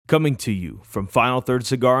Coming to you from Final Third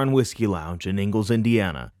Cigar and Whiskey Lounge in Ingalls,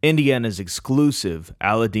 Indiana, Indiana's exclusive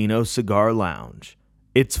Aladino Cigar Lounge.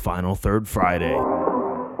 It's Final Third Friday.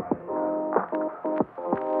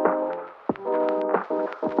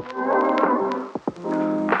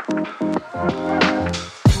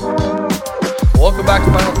 Welcome back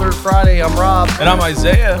to Final Third Friday. I'm Rob. And I'm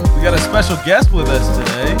Isaiah. We got a special guest with us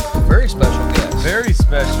today. Very special guest. Very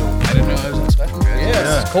special. I didn't know I was a special guest.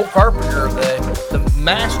 Yes. Colt Carpenter, the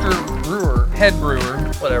master brewer, head brewer,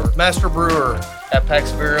 whatever, master brewer at PAX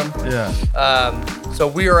Verum. Yeah. So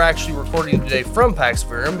we are actually recording today from PAX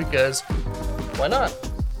Verum because why not?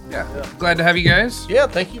 Yeah. Glad to have you guys. Yeah,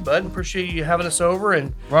 thank you, bud. Appreciate you having us over.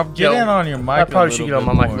 And Rob, get in on your mic. I probably should get on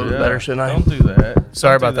my mic a little bit better, shouldn't I? Don't do that.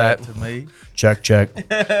 Sorry Don't about that. To me. Check.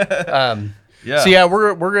 Yeah. So yeah,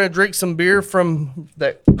 we're gonna drink some beer from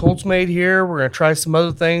that Colt's made here. We're gonna try some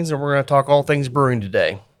other things, and we're gonna talk all things brewing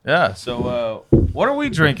today. Yeah. So what are we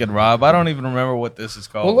drinking, Rob? I don't even remember what this is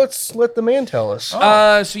called. Well, let's let the man tell us.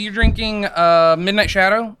 So you're drinking Midnight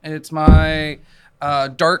Shadow. It's my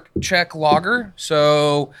dark Czech lager.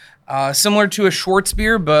 So similar to a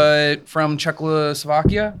Schwarzbier, but from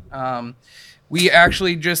Czechoslovakia. We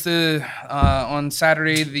actually just on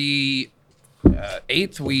Saturday the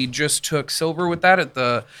 8th, we just took silver with that at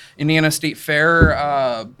the Indiana State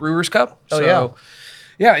Fair Brewers Cup.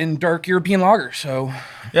 Yeah, in dark European lager. So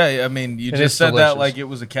yeah, I mean, you just said delicious. that like it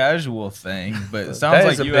was a casual thing, but it sounds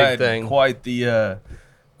like you had quite the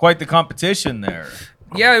competition there.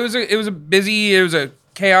 yeah, it was a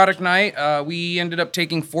chaotic night. We ended up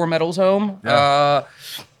taking 4 medals home. Yeah.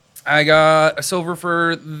 I got a silver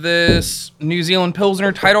for this New Zealand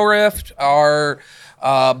Pilsner title rift, our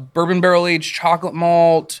bourbon barrel aged chocolate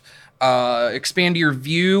malt, Expand Your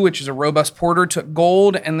View, which is a robust porter, took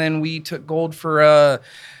gold, and then we took gold for a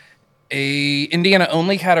Indiana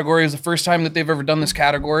only category. It was the first time that they've ever done this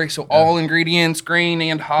category. So all ingredients, grain,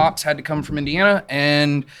 and hops had to come from Indiana,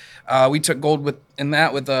 and we took gold with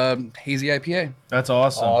a hazy IPA. That's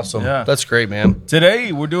awesome. Awesome. Yeah. That's great, man.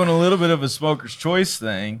 Today, we're doing a little bit of a smoker's choice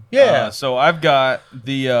thing. Yeah. So I've got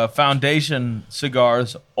the Foundation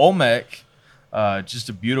Cigars Olmec, just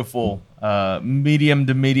a beautiful medium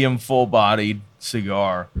to medium full-bodied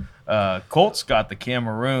cigar. Colt's got the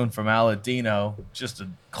Cameroon from Aladino, just a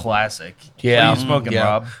classic. Yeah. What are you smoking,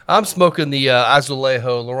 Rob? I'm smoking the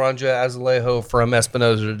Azulejo, Laranja Azulejo from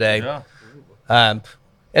Espinosa today. Yeah.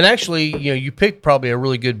 And actually, you picked probably a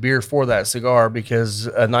really good beer for that cigar because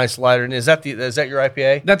a nice lighter. And is that your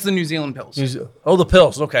IPA? That's the New Zealand Pils. The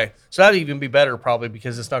Pils. Okay, so that'd even be better probably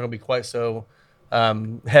because it's not going to be quite so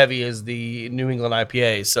heavy as the New England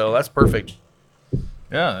IPA. So that's perfect.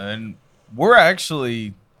 Yeah, and we're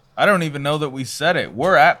actually, I don't even know that we said it.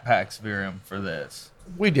 We're at PAX Verum for this.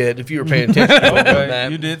 We did, if you were paying attention. Okay,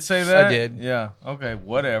 you did say that? I did. Yeah, okay,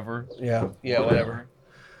 whatever. Yeah, whatever.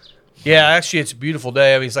 Yeah, actually, it's a beautiful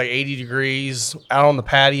day. I mean, it's like 80 degrees out on the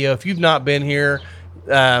patio. If you've not been here,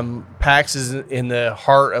 PAX is in the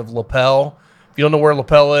heart of Lapel. If you don't know where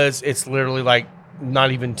Lapel is, it's literally like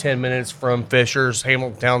not even 10 minutes from Fisher's,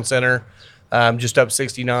 Hamilton Town Center, just up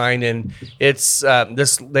 69. And it's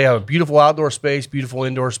they have a beautiful outdoor space, beautiful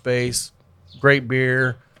indoor space, great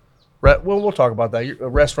beer. We'll talk about that. A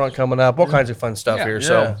restaurant coming up, all kinds of fun stuff here. Yeah.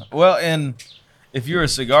 So, well, and if you're a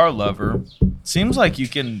cigar lover, seems like you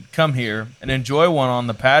can come here and enjoy one on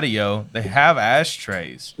the patio. They have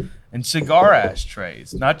ashtrays and cigar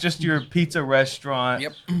ashtrays, not just your pizza restaurant,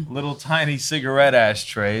 little tiny cigarette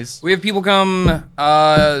ashtrays. We have people come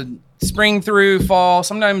spring through fall.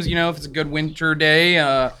 Sometimes, if it's a good winter day,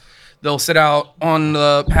 they'll sit out on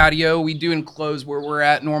the patio. We do enclose where we're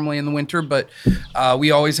at normally in the winter, but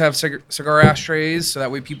we always have cigar ashtrays so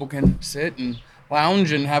that way people can sit and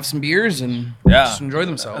lounge and have some beers and just enjoy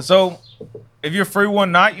themselves. So if you're free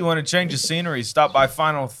one night, you want to change the scenery, stop by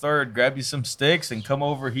Final Third, grab you some sticks, and come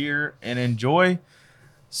over here and enjoy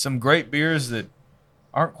some great beers that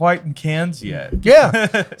aren't quite in cans yet.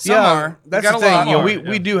 yeah. Some are. That's We got the a lot thing.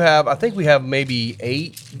 more. We do have, I think we have maybe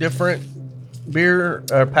 8 different beer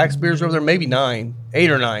PAX beers over there, maybe 9,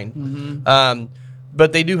 8 or 9. Mm-hmm.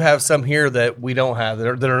 But they do have some here that we don't have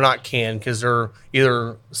that are not canned because they're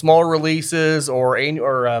either smaller releases or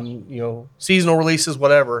seasonal releases,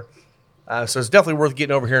 whatever. So it's definitely worth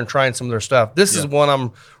getting over here and trying some of their stuff. This is one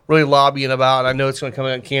I'm really lobbying about. I know it's going to come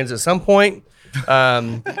out in cans at some point.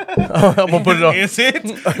 I'm gonna put it on. Is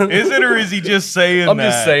it? Or is he just saying I'm that?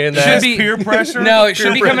 just saying that. Just peer pressure? No, it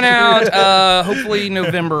should be coming out hopefully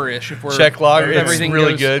November-ish if we're Czech lager. if It's everything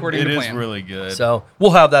really goes good. according It to is plan. really good. So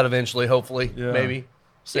we'll have that eventually, hopefully, Yeah. maybe.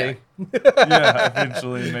 See, Yeah,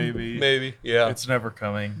 eventually, maybe. maybe, yeah. It's never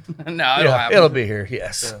coming. No, it'll happen. It'll be here.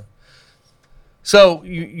 Yes. So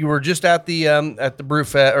you were just at the brew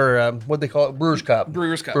fest, or what they call it, Brewers Cup.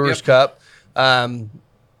 Brewers Cup. Brewers Yep. Cup.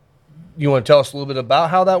 You want to tell us a little bit about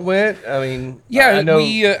how that went? I mean, Yeah, I know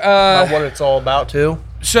we about what it's all about too.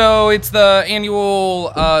 So it's the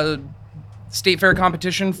annual state fair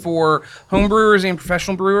competition for home brewers and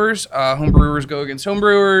professional brewers. Home brewers go against home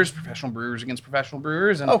brewers, professional brewers against professional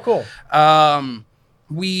brewers. And, Oh, cool.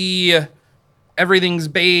 Everything's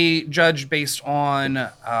judged based on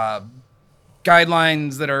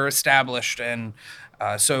guidelines that are established, and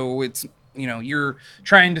so it's you're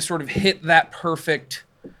trying to sort of hit that perfect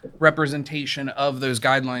representation of those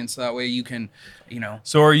guidelines, so that way you can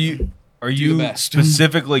So are you the best.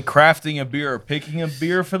 specifically crafting a beer or picking a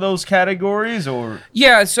beer for those categories, or?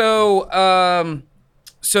 Yeah, so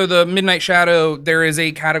the Midnight Shadow, there is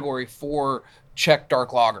a category for Czech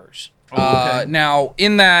dark lagers. Okay. Now,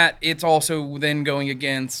 in that, it's also then going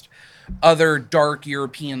against other dark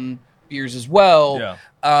European beers as well.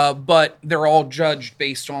 Yeah. But they're all judged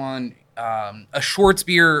based on a Schwartz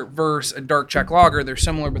beer versus a dark Czech lager. They're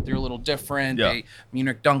similar, but they're a little different. Yeah. A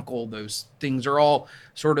Munich Dunkel, those things are all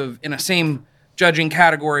sort of in a same judging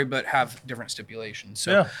category, but have different stipulations.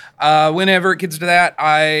 So whenever it gets to that,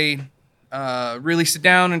 I really sit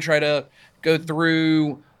down and try to go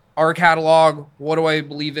through our catalog. What do I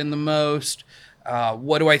believe in the most?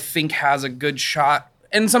 What do I think has a good shot?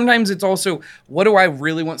 And sometimes it's also, what do I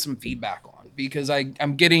really want some feedback on? Because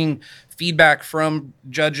I'm getting feedback from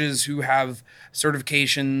judges who have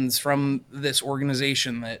certifications from this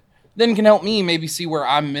organization that then can help me maybe see where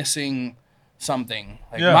I'm missing something.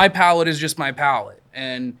 Like my palate is just my palate.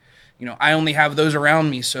 And, I only have those around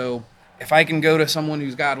me. So if I can go to someone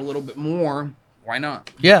who's got a little bit more, why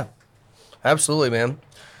not? Yeah, absolutely, man.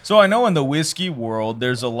 So I know in the whiskey world,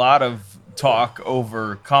 there's a lot of talk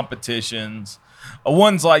over competitions.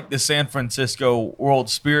 Ones like the San Francisco World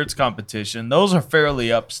Spirits Competition, those are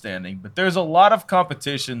fairly upstanding, but there's a lot of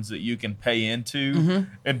competitions that you can pay into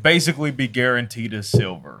and basically be guaranteed a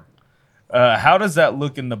silver. How does that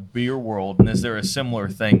look in the beer world, and is there a similar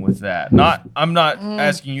thing with that? I'm not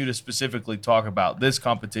asking you to specifically talk about this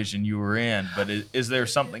competition you were in, but is there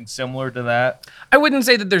something similar to that? I wouldn't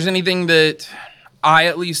say that there's anything that I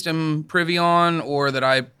at least am privy on or that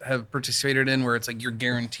I have participated in where it's like you're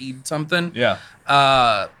guaranteed something. Yeah.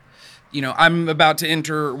 I'm about to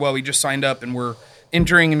enter, we just signed up and we're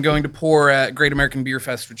entering and going to pour at Great American Beer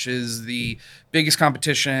Fest, which is the biggest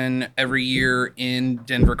competition every year in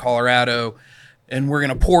Denver, Colorado. And we're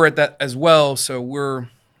going to pour at that as well. So we're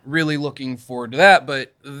really looking forward to that.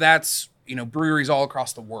 But that's, breweries all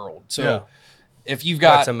across the world. So if you've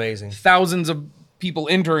got That's amazing. thousands of people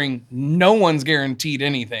entering, no one's guaranteed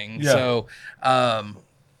anything. Yeah. So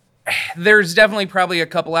there's definitely probably a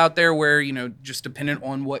couple out there where, just dependent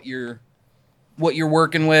on what you're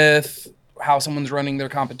working with, how someone's running their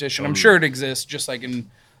competition. I'm sure it exists just like in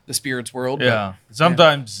the spirits world. Yeah.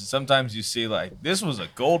 Sometimes you see like this was a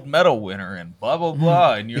gold medal winner and blah blah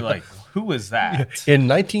blah, and you're like, who is that? In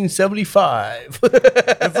 1975.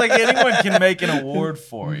 It's like anyone can make an award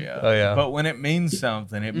for you. Oh, yeah. But when it means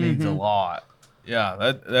something, it means a lot.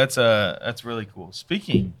 Yeah, that's really cool.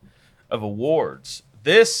 Speaking of awards,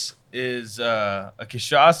 this is a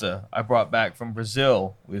cachaça I brought back from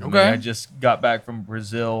Brazil with me. I just got back from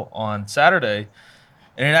Brazil on Saturday,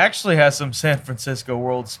 and it actually has some San Francisco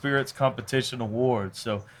World Spirits Competition awards.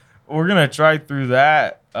 So we're gonna try through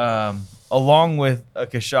that along with a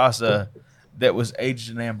cachaça that was aged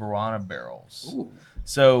in Amburana barrels. Ooh.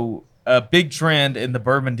 So a big trend in the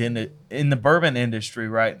bourbon industry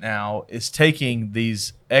right now is taking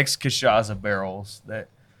these ex-cachaça barrels that.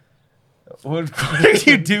 What are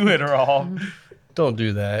you doing, Raw? Don't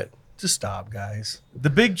do that. Just stop, guys. The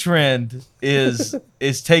big trend is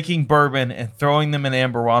taking bourbon and throwing them in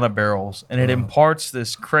Amburana barrels, and it imparts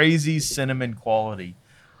this crazy cinnamon quality.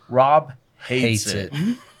 Rob hates it.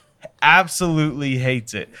 Absolutely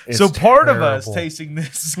hates it. It's so part of us terrible. tasting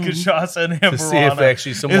this cachaça and To see if Amburana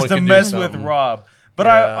actually someone is to can do mess with something. Rob. But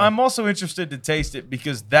Yeah. I'm also interested to taste it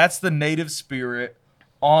because that's the native spirit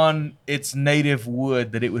on its native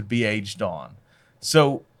wood that it would be aged on.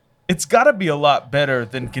 So it's got to be a lot better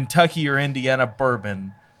than Kentucky or Indiana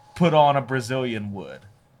bourbon put on a Brazilian wood.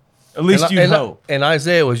 At least you hope. And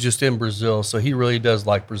Isaiah was just in Brazil, so he really does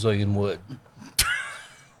like Brazilian wood.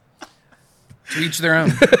 To each their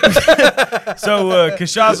own. So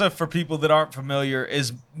cachaça, for people that aren't familiar,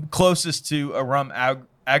 is closest to a rum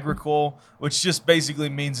agricole, which just basically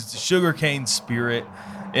means it's a sugarcane spirit,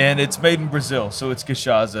 and it's made in Brazil, so it's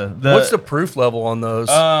cachaça. What's the proof level on those?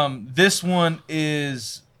 This one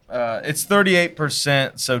is it's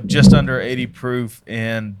 38%, so just under 80 proof,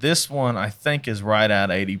 and this one I think is right at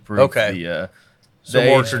 80 proof. Okay. The So the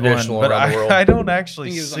more aged traditional one, but around the world. I don't I actually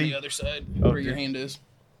think it was on the see. other side Oh, where your did- hand is.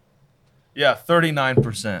 Yeah,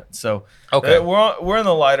 39%. So Okay. we're in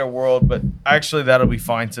the lighter world, but actually that'll be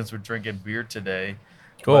fine since we're drinking beer today.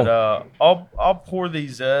 Cool. But I'll pour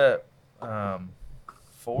these up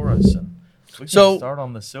for us, and we can So, start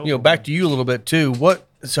on the silver. You know, back to you a little bit too.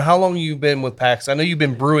 So how long you been with PAX? I know you've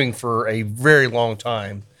been brewing for a very long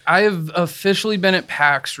time. I have officially been at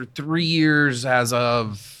PAX for 3 years as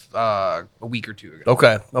of a week or two ago.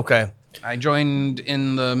 Okay. I joined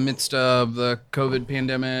in the midst of the COVID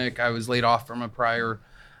pandemic. I was laid off from a prior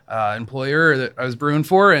employer that I was brewing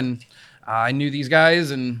for, and I knew these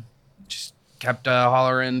guys and just kept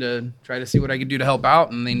hollering to try to see what I could do to help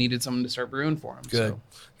out, and they needed someone to start brewing for them. Good. So,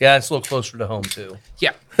 Yeah, it's a little closer to home too.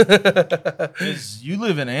 yeah, 'Cause you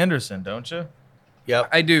live in Anderson, don't you? Yep.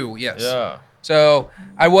 I do, yes. Yeah. So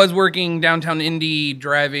I was working downtown Indy,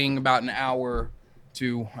 driving about an hour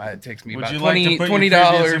to, it takes me Would about you $20, like to put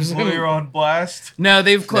your previous employer on blast? No,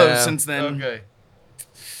 they've closed Yeah. since then. Okay.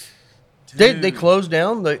 They Dude. closed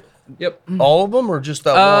down Yep. all of them or just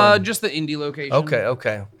that one? Just the Indy location.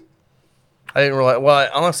 Okay. I didn't realize. Well,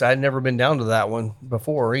 honestly, I'd never been down to that one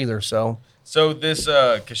before either. So So this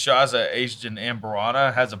Cachaza aged in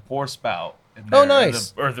Amberana has a pour spout. In Oh, there,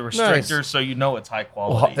 nice. Or the restrictor, Nice. so you know it's high well,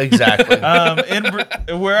 quality. exactly.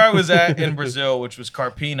 Where I was at in Brazil, which was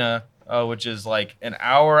Carpina, which is like an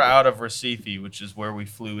hour out of Recife, which is where we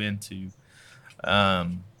flew into.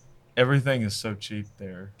 Everything is so cheap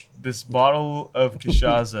there. This bottle of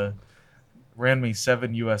Cachaza ran me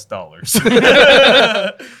 $7.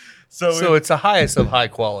 So it's the highest of high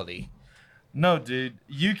quality. No, dude,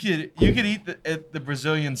 you could eat at the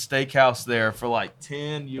Brazilian steakhouse there for like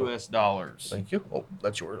 $10. Thank you. Oh,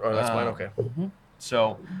 that's yours. Oh, that's mine. Okay.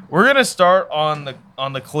 So we're gonna start on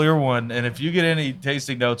the clear one, and if you get any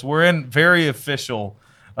tasting notes, we're in very official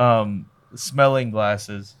smelling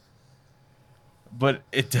glasses, but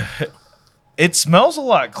it smells a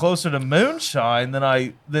lot closer to moonshine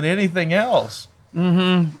than anything else.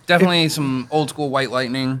 Definitely some old school White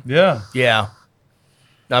Lightning. Yeah, Yeah.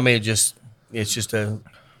 I mean, it's just a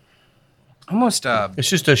Almost,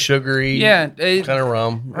 sugary yeah, it kind of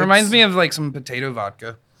rum. reminds me of like some potato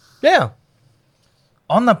vodka. Yeah.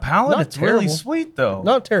 on the palate, Not it's really terrible. sweet though.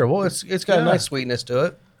 Not terrible. It's got a Yeah. nice sweetness to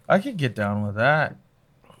it. I could get down with that.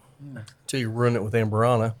 Till you ruin it with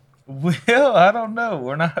Amberana. Well, I don't know.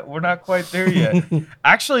 We're not quite there yet.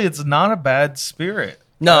 Actually, it's not a bad spirit.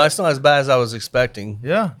 No, it's not as bad as I was expecting.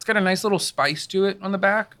 Yeah. It's got a nice little spice to it on the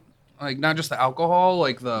back. Like not just the alcohol,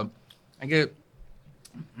 like I get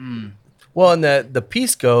Well, and the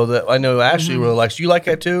pisco that I know Ashley really likes. You like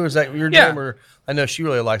that too? Is that your Yeah. name? Or I know she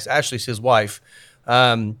really likes. Ashley's his wife.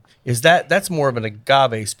 Is that's more of an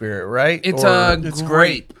agave spirit, right? it's Or- a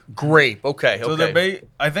grape. grape. Okay. So okay. they're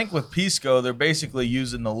I think with pisco, they're basically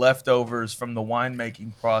using the leftovers from the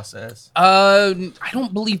winemaking process. I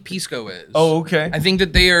don't believe Pisco is. Oh, okay. I think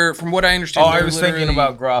that they are, from what I understand. Oh, I they're was thinking literally-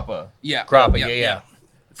 about grappa. yeah, Grappa, yeah.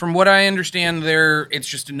 From what I understand, it's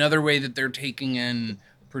just another way that they're taking and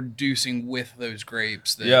producing with those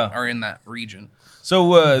grapes that Yeah. are in that region.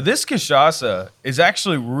 So this cachaça is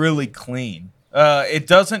actually really clean. It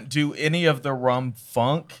doesn't do any of the rum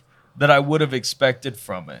funk that I would have expected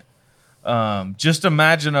from it. Just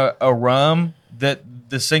imagine a rum that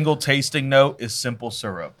the single tasting note is simple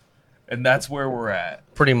syrup, and that's where we're at.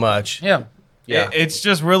 Pretty much. Yeah. Yeah. It's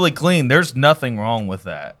just really clean. There's nothing wrong with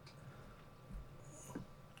that.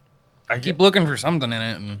 I keep looking for something in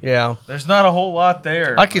it. And Yeah. There's not a whole lot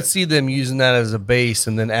there. I could see them using that as a base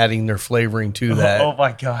and then adding their flavoring to that. Oh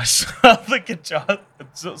my gosh! Smell the cachaça.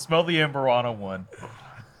 Smell the Amberana one.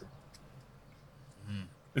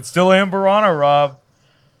 It's still Amberana, Rob.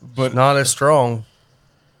 But Not as strong.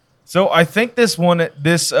 so I think this Unless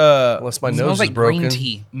my it nose smells is like broken. green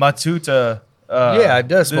tea. Matuta. Yeah, it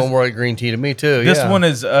does smell this- more like green tea to me too. This yeah. one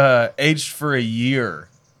is aged for a year,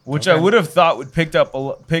 which I would have thought would pick up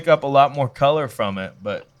a lot more color from it,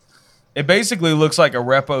 but it basically looks like a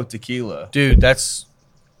Repo tequila. Dude, that's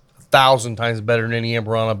 1,000 times better than any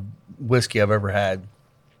Amberana whiskey I've ever had.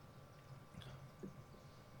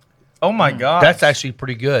 Oh my god, That's actually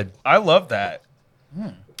pretty good. I love that.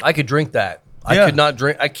 I could drink that. Yeah.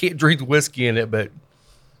 I can't drink whiskey in it, but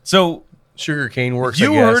So sugar cane works.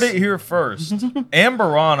 you I guess. heard it here first.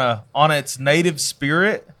 Amberana on its native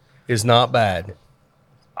spirit, Is not bad.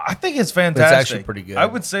 I think it's It's fantastic. actually pretty good. I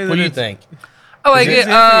would say that. What do you it's- think? I like it's it.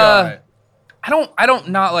 iffy on it. I don't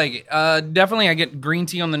not like it. Definitely, I get green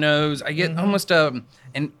tea on the nose. I get almost an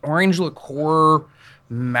orange liqueur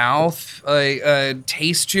mouth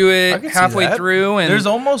taste to I it can see halfway that. through, and There's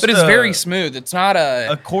almost but it's a- very smooth. It's not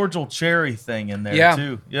a cordial cherry thing in there Yeah.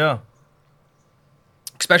 too. Yeah.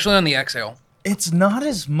 especially on the exhale. It's not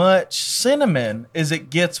as much cinnamon as it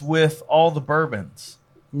gets with all the bourbons.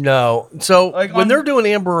 No. So Like when on- they're doing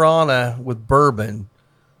Amberana with bourbon,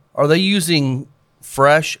 are they using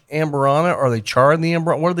fresh Amberana? Or are they charring the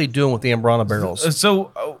Amberana? What are they doing with the Amberana barrels?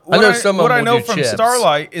 So I know some of what them I will know do from chips.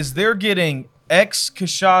 Starlight is they're getting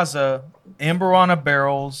ex-Cachaza Amberana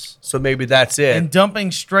barrels So maybe that's it. and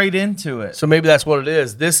dumping straight into it. So maybe that's what it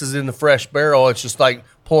is. This is in the fresh barrel. It's just like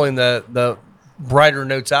pulling the brighter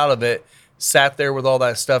notes out of it. Sat there with all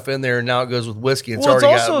that stuff in there, and now it goes with whiskey. It's Well, it's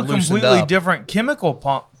already also got a loosened completely up. different chemical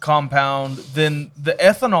compound than the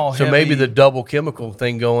ethanol. So heavy. maybe the double chemical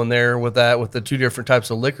thing going there with that, with the two different types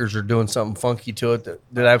of liquors, are doing something funky to it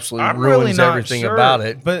that absolutely I'm ruins really not everything sure, about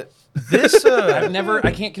it. But this,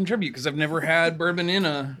 I can't contribute because I've never had bourbon in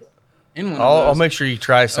one of I'll those. make sure you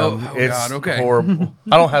try some. Oh, It's God, okay. horrible.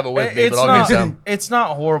 I don't have it with me, it's but I'll not. get some. It's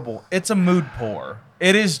not horrible. It's a mood pour.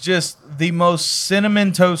 It is just the most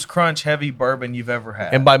cinnamon toast crunch heavy bourbon you've ever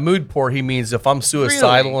had. And by mood pour, he means if I'm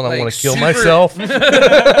suicidal Really? and I Like want to kill super-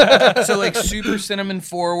 myself. So like super cinnamon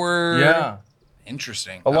forward. yeah.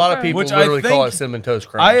 Interesting. A lot of Okay. people Which I literally call it think cinnamon toast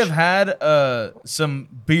crunch. I have had some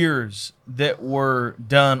beers that were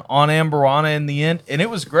done on Amberana in the end, and it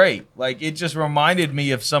was great. Like it just reminded me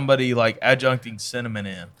of somebody like adjuncting cinnamon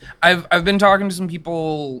in. I've been talking to some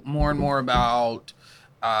people more and more about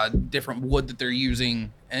different wood that they're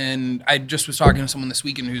using, and I just was talking to someone this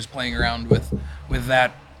weekend who's playing around with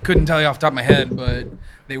that. Couldn't tell you off the top of my head, but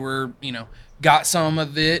they were got some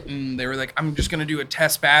of it, and they were like, I'm just gonna do a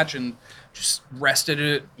test batch and just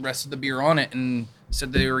rested the beer on it, and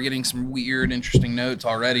said they were getting some weird, interesting notes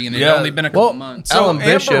already, and it had Yeah. only been a couple Well, months. So Alan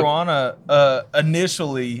Bishop- Amberana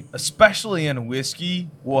initially, especially in whiskey,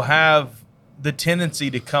 will have the tendency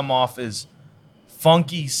to come off as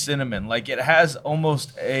funky cinnamon. Like it has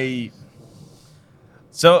almost a.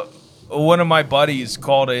 So one of my buddies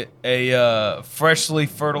called it a freshly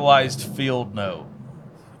fertilized field note.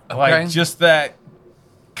 Okay. Like just that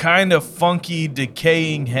kind of funky,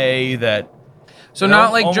 decaying hay that. So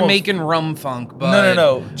not like almost- Jamaican rum funk, but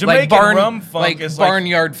No. Jamaican rum funk like is like-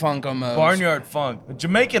 barnyard funk almost. Barnyard funk.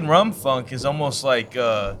 Jamaican rum funk is almost like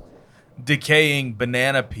decaying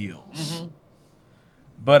banana peels.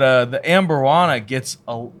 But the Amberana gets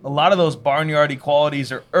a lot of those barnyardy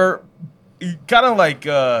qualities, or kind of like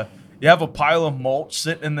you have a pile of mulch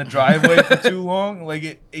sitting in the driveway for too long. Like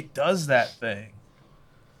it does that thing,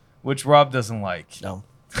 which Rob doesn't like. No,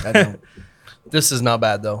 I don't. This is not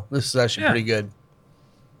bad though. This is actually Yeah. pretty good.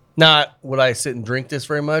 Not would I sit and drink this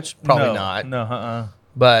very much? Probably No, not. No,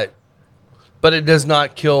 But it does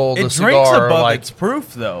not kill the It drinks cigar. above Like its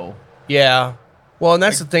proof, though. yeah. Well, and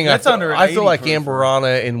that's the thing. That's under an I feel 80 like proof.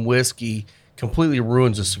 Amberana and whiskey completely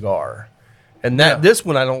ruins a cigar, and that Yeah. this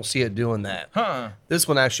one I don't see it doing that. Huh. This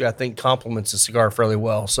one actually I think complements the cigar fairly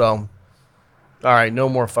well. So, all right, no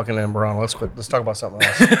more fucking Amberana. Let's quit. Let's talk about something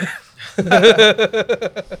else.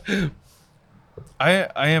 I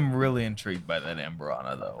am really intrigued by that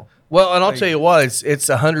Amberana, though. Well, and I'll tell you what, it's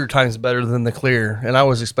 100 times better than the clear, and I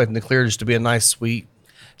was expecting the clear just to be a nice sweet.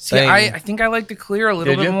 See, thing. I think I like the clear a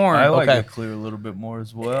little Did bit you? more. I like Okay. the clear a little bit more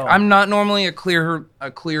as well. I'm not normally a clear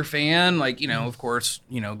fan. Like, of course,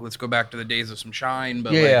 let's go back to the days of some shine.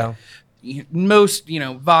 But Yeah. like, most,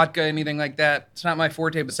 vodka, anything like that, it's not my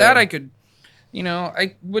forte. But that I could,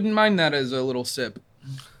 I wouldn't mind that as a little sip.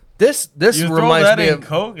 This you throw reminds that me in of.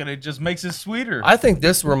 Coke and it just makes it sweeter. I think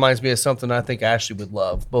this reminds me of something I think Ashley would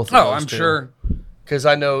love. Both of Oh, those I'm two. sure. Because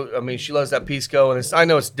I know, I mean, she loves that Pisco, and I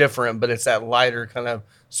know it's different, but it's that lighter kind of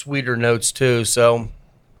sweeter notes too. So,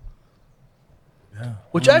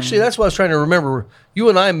 which actually, that's what I was trying to remember. You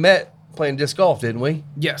and I met playing disc golf, didn't we?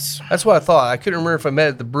 Yes. That's what I thought. I couldn't remember if I met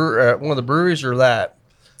at the one of the breweries or that.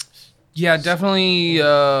 Yeah, definitely.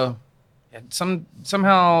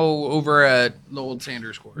 Somehow over at the old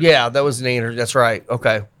Sanders course. Yeah, that was an Anderson. That's right.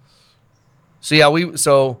 Okay. So yeah,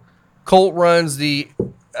 so Colt runs the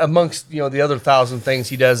amongst the other 1,000 things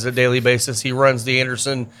he does on a daily basis. He runs the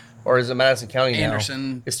Anderson, or is it Madison County now?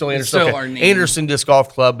 Anderson. It's still Anderson. It's still okay. our name. Anderson Disc Golf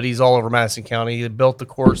Club, but he's all over Madison County. He built the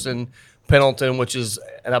course in Pendleton, which is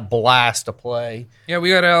a blast to play. Yeah, we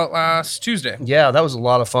got out last Tuesday. Yeah, that was a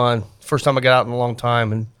lot of fun. First time I got out in a long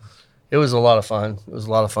time, and it was a lot of fun. It was a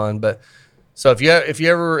lot of fun. But so if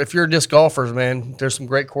you're a disc golfer, man, there's some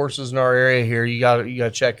great courses in our area here. You got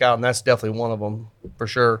to check out, and that's definitely one of them for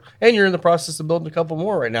sure. And you're in the process of building a couple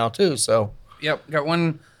more right now too. So Yep, got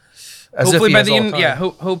one. as if Hopefully he by has the all end, time. yeah.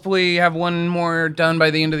 Hopefully have one more done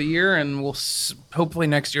by the end of the year, and we'll hopefully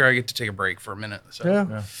next year I get to take a break for a minute. So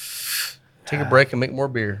Yeah. Take a break and make more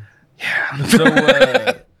beer.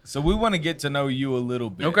 So we want to get to know you a little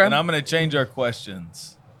bit. Okay. And I'm going to change our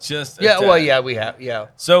questions Just Yeah, a well, tad. yeah, we have. Yeah.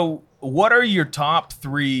 So, what are your top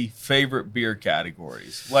 3 favorite beer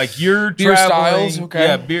categories? Like you're Beer traveling, styles, okay.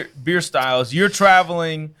 Yeah, beer styles. You're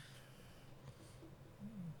traveling.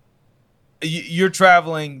 You're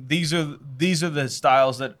traveling. These are the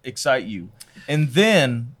styles that excite you. And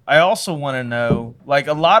then I also want to know, like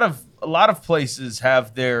a lot of places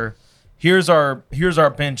have their here's our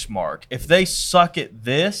benchmark. If they suck at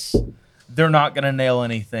this, they're not going to nail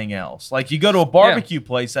anything else. Like you go to a barbecue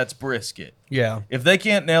place, that's brisket. Yeah. If they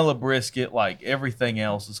can't nail a brisket, like everything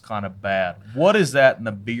else is kind of bad. What is that in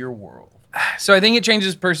the beer world? So I think it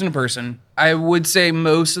changes person to person. I would say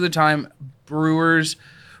most of the time, brewers,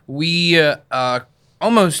 we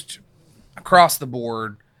almost across the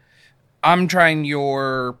board, I'm trying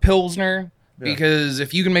your Pilsner because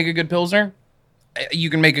if you can make a good Pilsner, you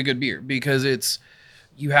can make a good beer because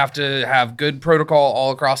you have to have good protocol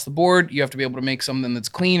all across the board. You have to be able to make something that's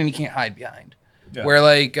clean and you can't hide behind. Yeah. Where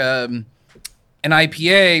like an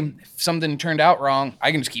IPA, if something turned out wrong,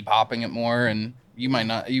 I can just keep hopping it more and you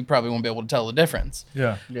probably won't be able to tell the difference.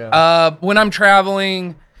 Yeah. When I'm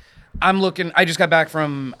traveling, I just got back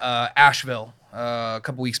from Asheville a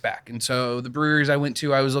couple weeks back. And so the breweries I went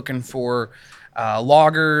to, I was looking for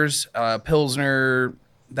lagers, Pilsner,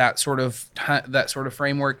 that sort of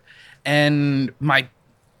framework. And my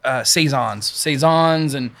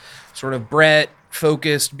Saisons and sort of Brett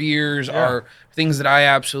focused beers are things that I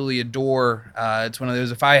absolutely adore. It's one of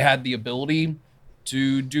those, if I had the ability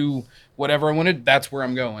to do whatever I wanted, that's where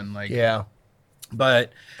I'm going. Like, Yeah.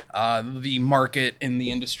 But the market in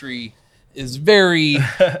the industry is very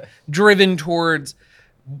driven towards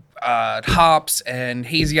hops and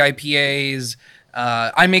hazy IPAs.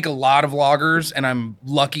 I make a lot of lagers, and I'm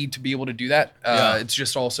lucky to be able to do that. It's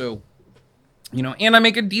just also, and I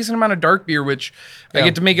make a decent amount of dark beer, which I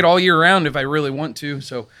get to make it all year round if I really want to.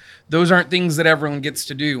 So those aren't things that everyone gets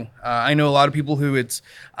to do. I know a lot of people who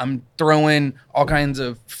I'm throwing all kinds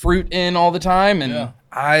of fruit in all the time, and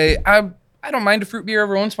I don't mind a fruit beer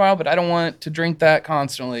every once in a while, but I don't want to drink that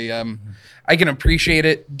constantly. I can appreciate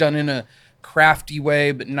it done in a crafty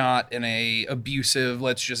way, but not in a abusive,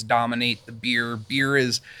 let's just dominate the beer. Beer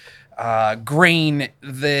is grain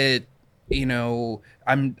that,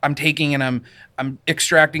 I'm taking and I'm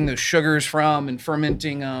extracting those sugars from and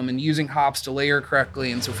fermenting them and using hops to layer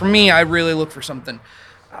correctly. And so for me, I really look for something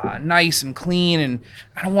nice and clean, and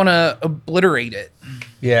I don't want to obliterate it.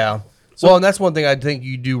 Yeah. Well, and that's one thing I think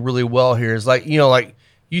you do really well here is like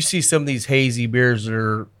you see some of these hazy beers that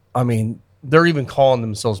are, they're even calling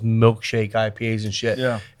themselves milkshake IPAs and shit.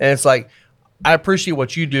 Yeah. And it's like, I appreciate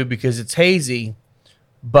what you do because it's hazy,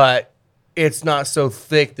 but it's not so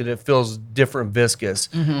thick that it feels different viscous.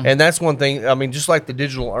 Mm-hmm. And that's one thing. Just like the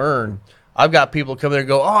digital urn, I've got people come there and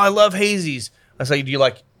go, "Oh, I love hazies." I say, "Do you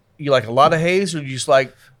like a lot of haze, or do you just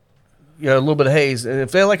like a little bit of haze?" And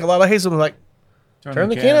if they like a lot of haze, I'm like, turn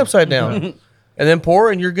the can upside down. And then pour,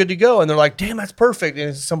 and you're good to go. And they're like, "Damn, that's perfect."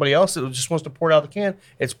 And it's somebody else that just wants to pour it out the can.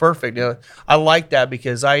 It's perfect. I like that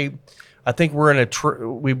because I think we're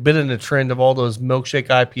we've been in a trend of all those milkshake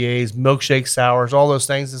IPAs, milkshake sours, all those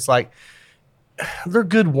things. It's like they're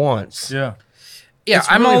good once. Yeah. Yeah,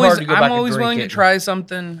 It's really hard to go back I'm and always drink willing it. to try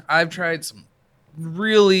something. I've tried some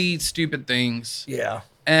really stupid things. Yeah.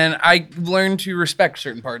 And I learned to respect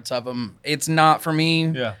certain parts of them. It's not for me.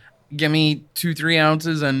 Yeah. Give me 2-3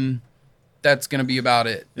 ounces and that's going to be about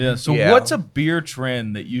it. Yeah. So what's a beer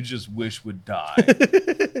trend that you just wish would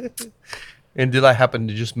die? And did I happen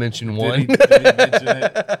to just mention one? Did he mention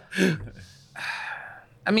it?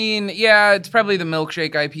 It's probably the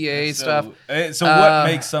milkshake IPA stuff. So what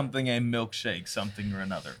makes something a milkshake, something or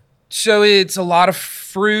another? So it's a lot of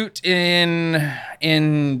fruit in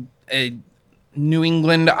a New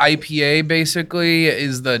England IPA. Basically,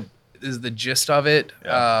 is the gist of it.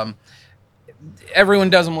 Yeah. Everyone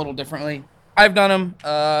does them a little differently. I've done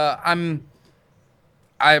them.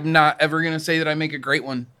 I'm not ever gonna say that I make a great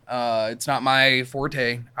one. It's not my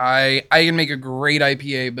forte. I can make a great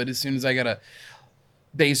IPA, but as soon as I gotta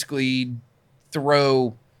basically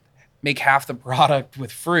make half the product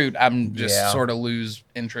with fruit, I'm just sort of lose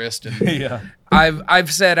interest. And Yeah.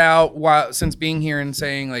 I've set out since being here and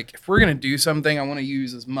saying, like, if we're gonna do something, I want to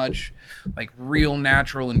use as much like real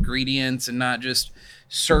natural ingredients and not just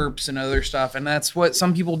syrups and other stuff. And that's what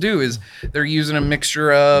some people do, is they're using a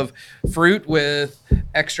mixture of fruit with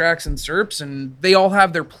extracts and syrups, and they all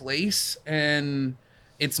have their place. And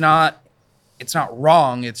it's not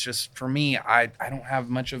wrong. It's just, for me, I don't have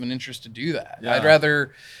much of an interest to do that. Yeah. I'd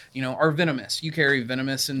rather, our Venomous. You carry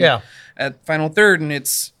Venomous at Final Third, and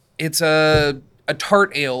it's a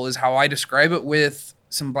tart ale is how I describe it, with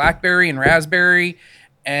some blackberry and raspberry,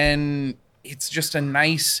 and it's just a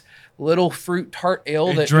nice little fruit tart ale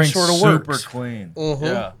It that drinks just sort of super works. clean. Mhm.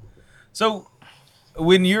 Yeah. So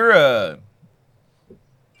when you're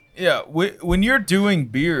when you're doing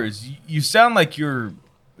beers, you sound like you're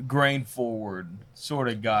grain forward sort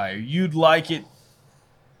of guy. You'd like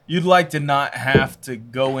to not have to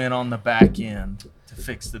go in on the back end to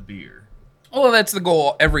fix the beer. Well, that's the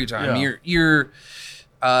goal every time. Yeah. You're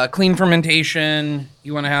clean fermentation.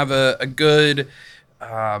 You want to have a good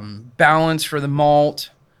balance for the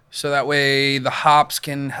malt, so that way the hops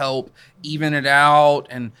can help even it out.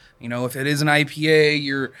 And if it is an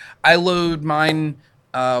IPA, I load mine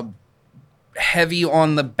heavy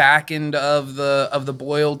on the back end of the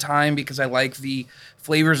boil time, because I like the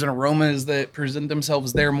flavors and aromas that present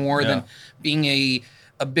themselves there more than being a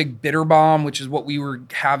big bitter bomb, which is what we were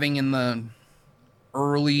having in the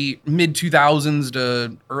early mid 2000s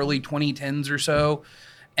to early 2010s or so.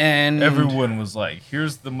 And Everyone was like,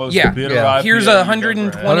 "Here's the most bitter IPA here's you've a ever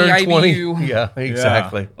 120 had." IBU. Yeah,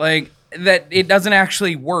 exactly. Like that, it doesn't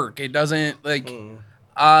actually work. It doesn't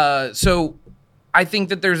so I think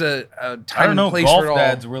that there's a time I don't know. and place Golf for it all.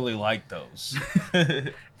 dads really like those.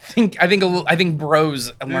 I think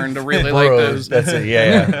bros learn to really like those. That's it.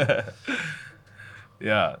 Yeah.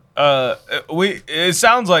 Yeah. It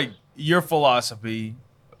sounds like your philosophy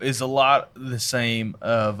is a lot the same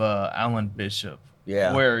of Alan Bishop.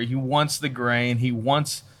 Yeah. Where he wants the grain, he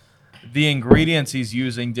wants the ingredients he's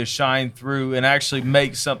using to shine through and actually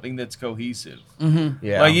make something that's cohesive. Mm-hmm.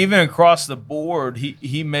 Yeah. Like even across the board,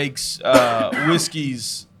 he makes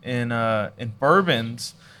whiskeys and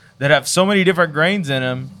bourbons that have so many different grains in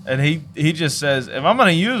them, and he just says, if I'm going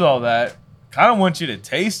to use all that, kind of want you to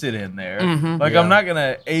taste it in there. Mm-hmm. Like Yeah. I'm not going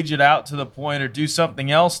to age it out to the point or do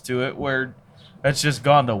something else to it where that's just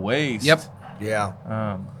gone to waste. Yep.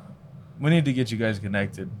 Yeah. We need to get you guys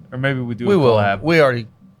connected, or maybe we do We a will. collab.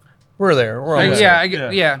 We're there. We're almost Yeah, we've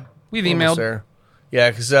there. Almost emailed. there.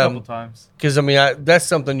 Yeah, because a couple times. that's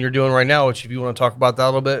something you're doing right now. Which, if you want to talk about that a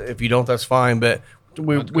little bit, if you don't, that's fine. But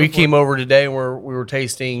we came over today and we were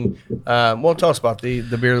tasting. Well, tell us about the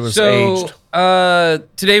beer that was aged.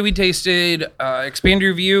 Today we tasted Expand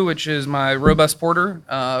Your View, which is my robust porter,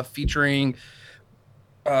 featuring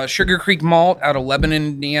Sugar Creek malt out of Lebanon,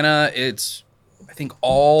 Indiana. It's, I think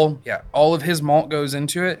all of his malt goes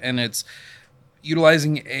into it, and it's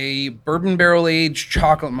utilizing a bourbon barrel aged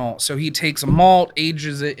chocolate malt. So he takes a malt,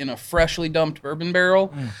 ages it in a freshly dumped bourbon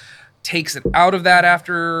barrel, takes it out of that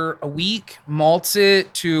after a week, malts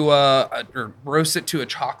it to or roasts it to a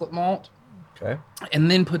chocolate malt, Okay. and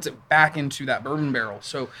then puts it back into that bourbon barrel.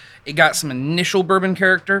 So it got some initial bourbon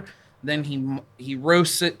character. Then he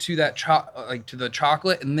roasts it to that to the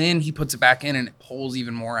chocolate, and then he puts it back in, and it pulls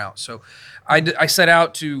even more out. So I set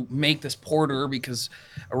out to make this porter because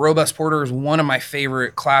a robust porter is one of my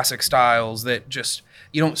favorite classic styles that just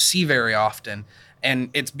you don't see very often, and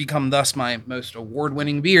it's become thus my most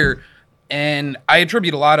award-winning beer. And I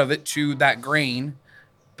attribute a lot of it to that grain,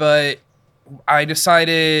 but I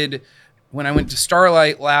decided when I went to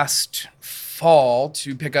Starlight last fall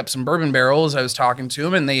to pick up some bourbon barrels, I was talking to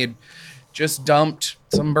them, and they had just dumped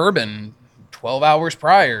some bourbon 12 hours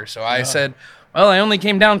prior. So I said, well, I only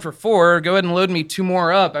came down for 4. Go ahead and load me 2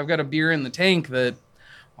 more up. I've got a beer in the tank that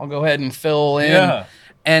I'll go ahead and fill in. Yeah.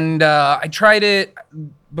 And I tried it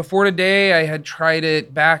before today. I had tried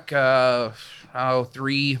it back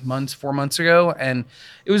 3 months, 4 months ago, and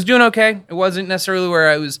it was doing okay. It wasn't necessarily where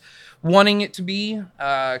I was wanting it to be,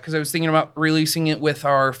 because I was thinking about releasing it with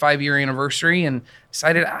our 5-year anniversary, and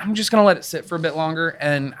decided I'm just going to let it sit for a bit longer.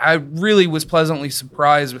 And I really was pleasantly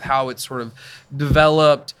surprised with how it sort of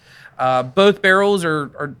developed. Both barrels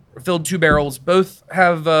are filled 2 barrels. Both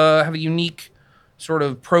have a unique sort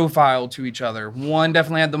of profile to each other. One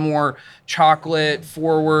definitely had the more chocolate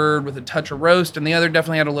forward with a touch of roast, and the other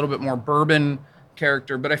definitely had a little bit more bourbon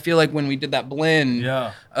character. But I feel like when we did that blend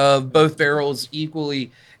of both barrels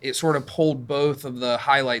equally, it sort of pulled both of the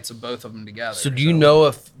highlights of both of them together. So do you know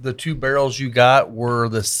if the 2 barrels you got were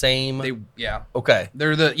the same? Okay.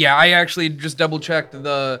 I actually just double checked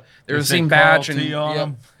they're the same batch, and they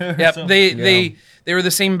were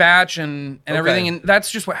the same batch and everything. And that's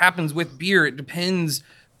just what happens with beer. It depends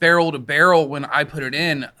barrel to barrel when I put it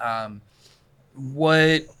in,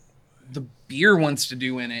 what the beer wants to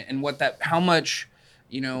do in it, and how much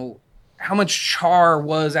char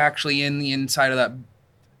was actually in the inside of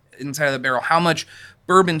the barrel, how much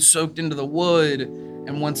bourbon soaked into the wood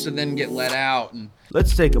and wants to then get let out. And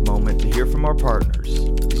Let's take a moment to hear from our partners.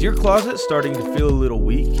 Is your closet starting to feel a little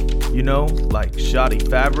weak? Like shoddy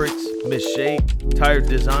fabrics, misshaped, tired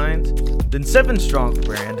designs? Then 7 Strong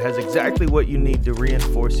brand has exactly what you need to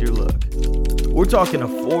reinforce your look. We're talking a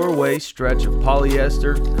 4-way stretch of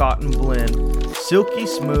polyester, cotton blend, silky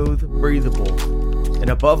smooth, breathable, and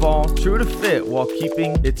above all, true to fit while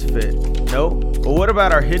keeping its fit. No? But what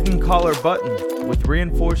about our hidden collar button with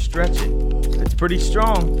reinforced stretching? It's pretty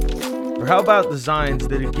strong. Or how about designs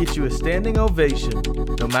that'll get you a standing ovation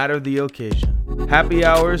no matter the occasion? Happy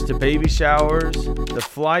hours to baby showers, the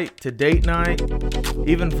flight to date night,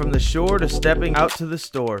 even from the shore to stepping out to the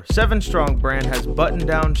store. 7 Strong brand has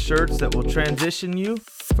button-down shirts that will transition you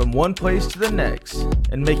from one place to the next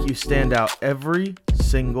and make you stand out every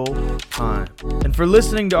single time. And for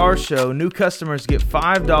listening to our show, new customers get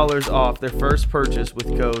 $5 off their first purchase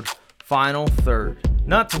with code FINAL3rd.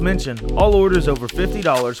 Not to mention, all orders over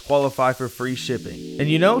 $50 qualify for free shipping. And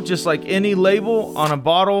you know, just like any label on a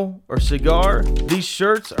bottle or cigar, these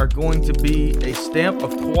shirts are going to be a stamp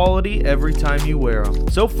of quality every time you wear them.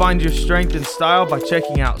 So find your strength and style by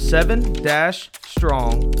checking out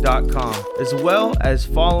 7-strong.com, as well as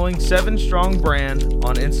following 7 Strong brand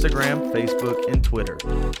on Instagram, Facebook, and Twitter.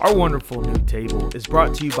 Our wonderful new table is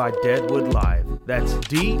brought to you by Deadwood Live. That's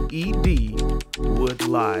D-E-D Wood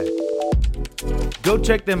Live. Go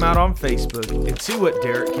check them out on Facebook and see what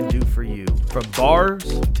Derek can do for you. From bars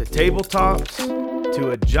to tabletops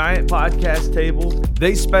to a giant podcast table,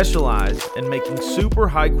 they specialize in making super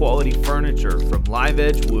high quality furniture from live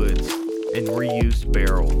edge woods and reused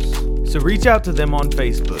barrels. So reach out to them on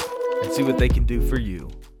Facebook and see what they can do for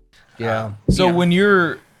you. Yeah. So when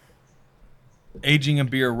you're aging a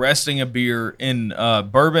beer, resting a beer in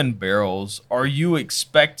bourbon barrels, are you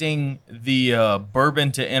expecting the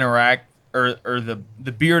bourbon to interact or the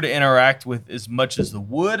beer to interact with as much as the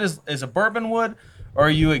wood as a bourbon would? Or are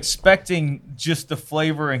you expecting just the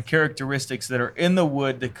flavor and characteristics that are in the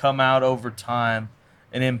wood to come out over time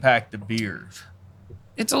and impact the beers?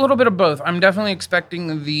 It's a little bit of both. I'm definitely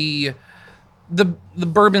expecting the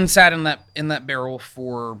bourbon sat in that barrel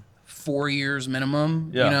for 4 years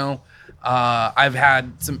minimum. Yeah. You know, I've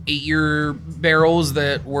had some 8-year barrels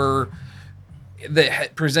that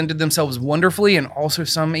had presented themselves wonderfully, and also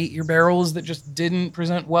some 8-year barrels that just didn't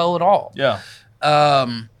present well at all. Yeah.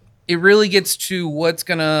 It really gets to what's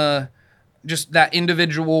gonna just that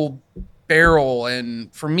individual barrel,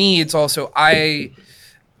 and for me, it's also I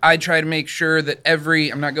try to make sure that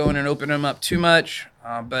I'm not going and opening them up too much,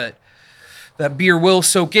 but that beer will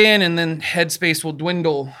soak in, and then headspace will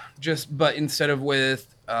dwindle. But instead of with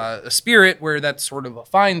a spirit, where that's sort of a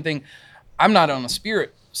fine thing, I'm not on a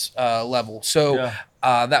spirit level, so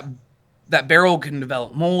that barrel can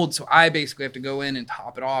develop mold. So I basically have to go in and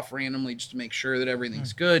top it off randomly just to make sure that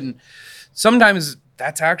everything's good. And sometimes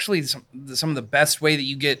that's actually some of the best way that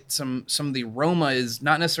you get some of the aroma is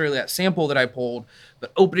not necessarily that sample that I pulled,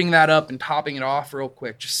 but opening that up and topping it off real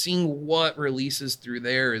quick, just seeing what releases through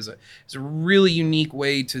there is a really unique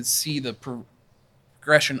way to see the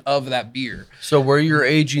progression of that beer. So where you're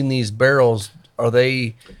aging these barrels, are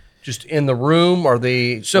they just in the room? Are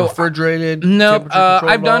they refrigerated? No,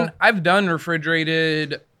 I've done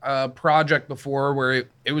refrigerated project before where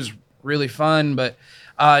it was really fun, but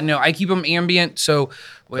no, I keep them ambient. So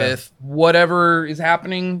with whatever is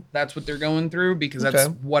happening, that's what they're going through, because that's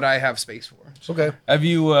what I have space for. Okay. Have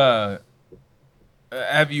you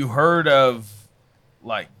heard of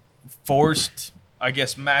like forced, I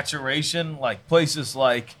guess, maturation? Like places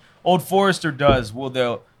like Old Forester does, where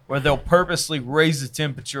they'll purposely raise the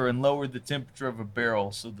temperature and lower the temperature of a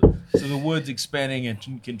barrel, so the wood's expanding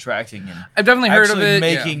and contracting. And I've definitely heard of it.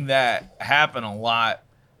 Making that happen a lot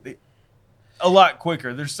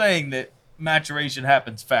quicker. They're saying that maturation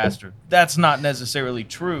happens faster. That's not necessarily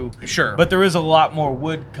true. Sure, but there is a lot more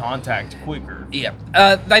wood contact quicker. Yeah,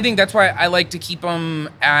 I think that's why I like to keep them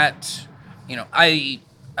at. You know, I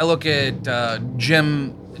look at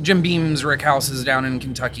Jim Beam's rick houses down in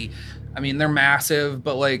Kentucky. I mean, they're massive,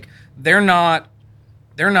 but like they're not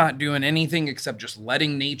doing anything except just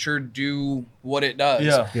letting nature do what it does.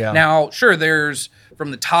 Yeah. Now, sure, there's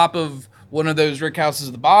from the top of one of those rick houses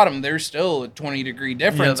to the bottom, there's still a 20-degree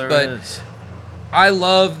difference. Yeah, but is. I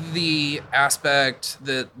love the aspect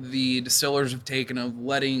that the distillers have taken of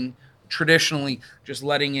letting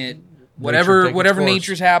it whatever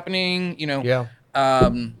nature's happening, you know. Yeah.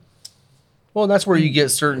 Well, that's where you get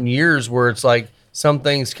certain years where it's like some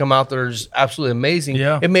things come out that are just absolutely amazing.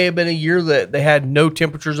 Yeah. It may have been a year that they had no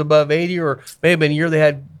temperatures above 80, or may have been a year they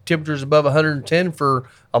had temperatures above 110 for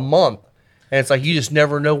a month. And it's like you just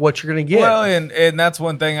never know what you're going to get. Well, and that's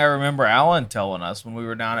one thing I remember Alan telling us when we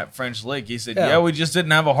were down at French Lick. He said, we just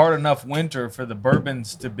didn't have a hard enough winter for the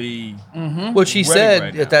bourbons to be Which he said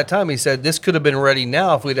right at that time, he said, this could have been ready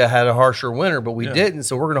now if we'd have had a harsher winter, but we didn't.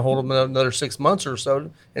 So we're going to hold them another 6 months or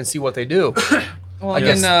so and see what they do. Well, I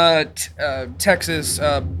guess Texas,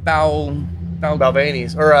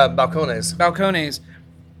 Balvenies or Balcones. Balcones,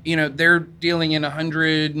 they're dealing in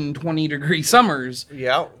 120-degree summers.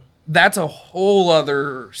 Yeah. That's a whole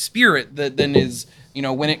other spirit that then is,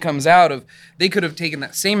 when it comes out of, they could have taken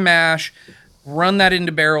that same mash, run that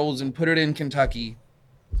into barrels and put it in Kentucky,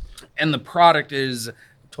 and the product is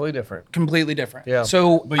Totally different. completely different. Yeah.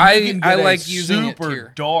 So But you I can get a like using it super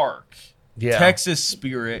here. dark Yeah. Texas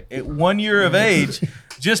spirit at 1 year of age,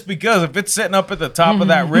 just because if it's sitting up at the top of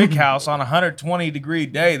that rick house on a 120-degree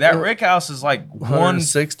day, that rick house is like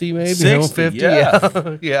 160 maybe, 160,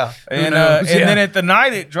 150. yeah. Yeah. And knows? and Yeah. then at the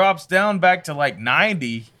night it drops down back to like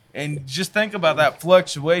 90, and just think about that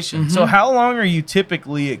fluctuation. So how long are you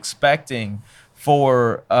typically expecting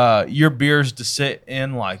for your beers to sit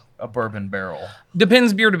in like a bourbon barrel?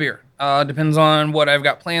 Depends beer to beer. Depends on what I've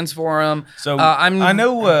got plans for them. So I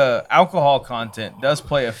know alcohol content does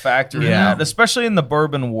play a factor in that, especially in the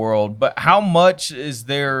bourbon world. But how much is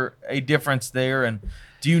there a difference there? And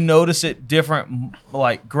do you notice it different,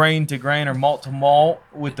 like grain to grain or malt to malt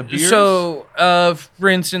with the beers? So, for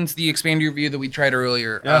instance, the Expand Your View that we tried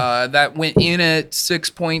earlier, that went in at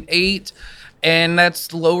 6.8, and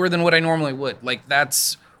that's lower than what I normally would. Like,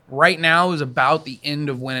 that's right now is about the end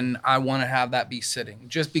of when I want to have that be sitting,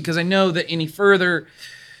 just because I know that any further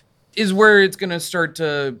is where it's going to start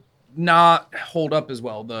to not hold up as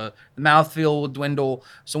well. The mouthfeel will dwindle.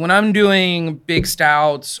 So when I'm doing big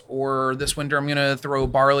stouts, or this winter I'm going to throw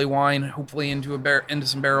barley wine, hopefully into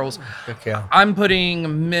some barrels. Heck yeah. I'm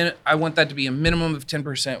putting I want that to be a minimum of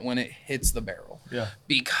 10% when it hits the barrel. Yeah.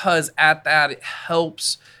 Because at that it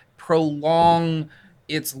helps prolong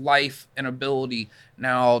its life and ability.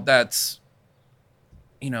 Now that's,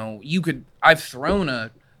 I've thrown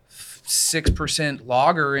a 6%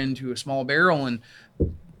 lager into a small barrel and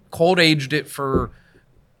cold aged it for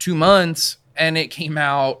 2 months, and it came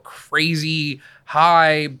out crazy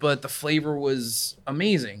high, but the flavor was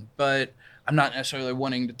amazing. But I'm not necessarily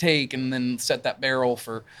wanting to take and then set that barrel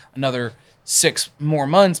for another 6 more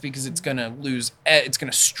months, because it's going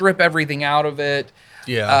to strip everything out of it.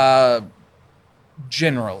 Yeah.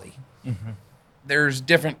 Generally. There's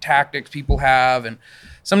different tactics people have, and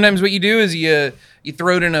sometimes what you do is you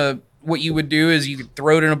throw it in what you would do is you could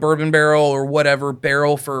throw it in a bourbon barrel or whatever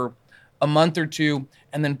barrel for a month or two,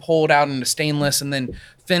 and then pull it out into stainless, and then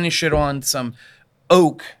finish it on some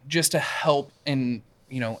oak just to help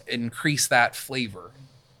increase that flavor.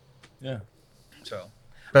 Yeah. So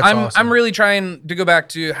That's awesome. I'm really trying to go back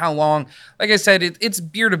to how long. Like I said, it's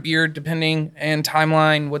beer to beer depending, and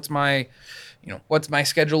timeline. What's my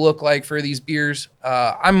schedule look like for these beers?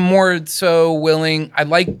 I'm more so willing. I'd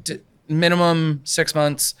like to minimum 6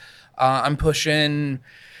 months. I'm pushing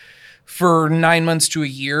for 9 months to a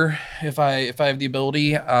year if I have the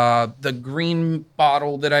ability. The green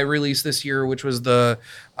bottle that I released this year, which was the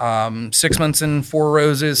 6 months in Four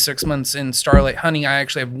Roses, 6 months in Starlight Honey, I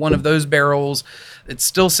actually have one of those barrels. It's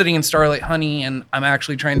still sitting in Starlight Honey, and I'm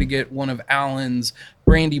actually trying to get one of Alan's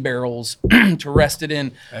brandy barrels to rest it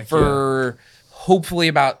in for hopefully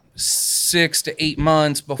about 6 to 8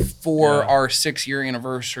 months before our 6-year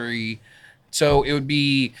anniversary. So it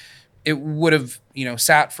would have,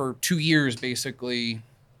 sat for 2 years basically.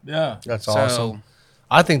 Yeah. That's So- awesome.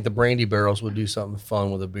 I think the brandy barrels would do something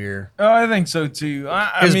fun with a beer. Oh, I think so too.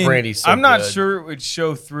 I His mean, brandy's so I'm not good. sure it would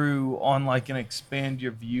show through on like an Expand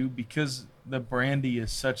Your View, because the brandy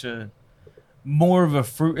is such a more of a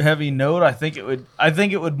fruit heavy note. I think it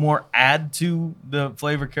would more add to the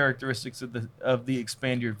flavor characteristics of the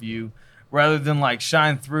Expand Your View, rather than like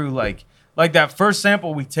shine through like that first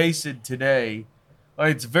sample we tasted today.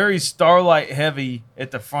 Like, it's very Starlight heavy at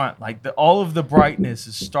the front. Like all of the brightness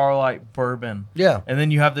is Starlight bourbon. Yeah. And then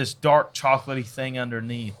you have this dark chocolatey thing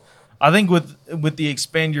underneath. I think with the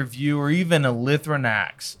Expand Your View, or even a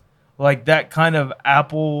Lithranax, like that kind of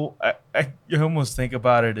apple, you almost think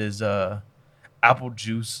about it as apple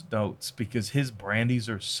juice notes, because his brandies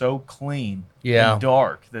are so clean and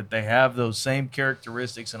dark that they have those same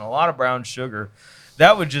characteristics, and a lot of brown sugar.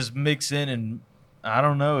 That would just mix in, and I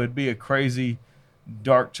don't know, it'd be a crazy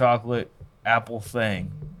dark chocolate apple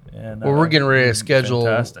thing. And Well, we're getting ready to schedule,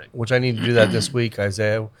 fantastic. which I need to do that this week,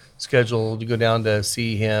 Isaiah. Schedule to go down to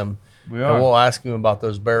see him. We And are. we'll ask him about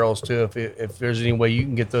those barrels too. If there's any way you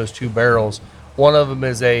can get those 2 barrels. One of them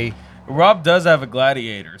is Rob does have a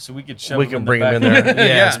Gladiator, so we could shove we him can in bring the him in back. there.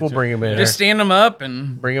 Yes, we'll bring him in. Just stand them up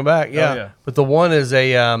and Bring him back. Yeah. yeah. But the one is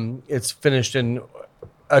it's finished in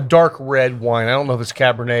a dark red wine. I don't know if it's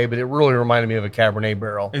Cabernet, but it really reminded me of a Cabernet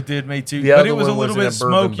barrel. It did me too, The but other it was a one little was bit in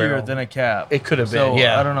a bourbon smokier barrel. than a Cap. It could have been, So,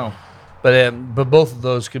 yeah. I don't know. But both of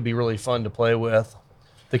those could be really fun to play with.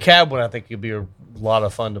 The cab one, I think, would be a lot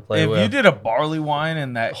of fun to play with. If you did a barley wine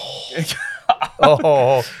in that,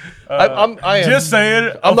 I am just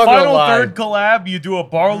saying, I'm a not gonna final lie. third collab, you do a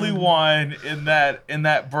barley wine in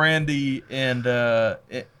that brandy and dark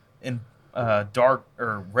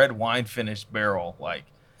or red wine finished barrel. Like,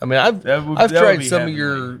 I mean, I've that would tried be some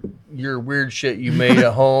heavenly. of your weird shit you made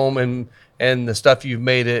at home and the stuff you've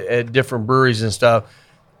made at different breweries and stuff.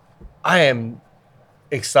 I am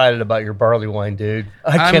excited about your barley wine, dude.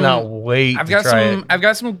 I cannot wait to try it. I've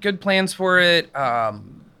got some good plans for it.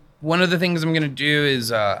 One of the things I'm gonna do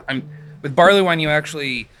is with barley wine.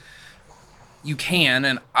 You can,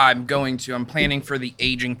 and I'm planning for the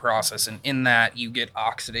aging process, and in that you get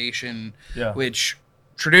oxidation, which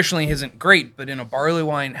traditionally isn't great, but in a barley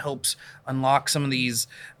wine helps unlock some of these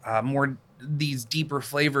these deeper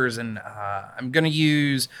flavors. And I'm gonna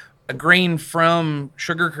use a grain from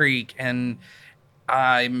Sugar Creek, and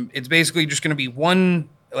it's basically just gonna be one,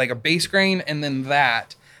 like a base grain, and then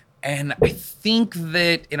that. And I think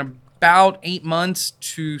that in about 8 months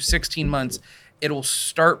to 16 months, it'll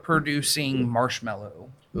start producing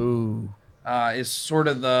marshmallow. Ooh. Is sort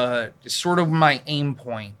of my aim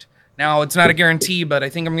point. Now, it's not a guarantee, but I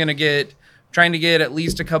think I'm trying to get at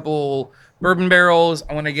least a couple bourbon barrels.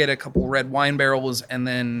 I want to get a couple red wine barrels, and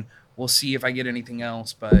then we'll see if I get anything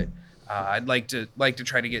else. But I'd like to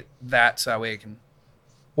try to get that so that way I can.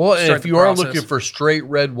 Well, and start if the you are process. looking for straight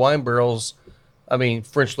red wine barrels, I mean,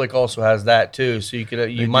 French Lick also has that too. So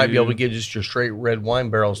you might be able to get just your straight red wine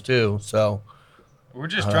barrels too. So. We're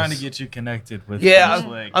just trying to get you connected with. Yeah,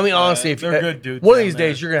 French Lick. I mean, honestly, if they're good dudes. one of down these there.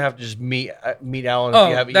 days you're gonna have to just meet Alan. Oh, if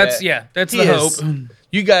you haven't that's yet. that's He the is- hope.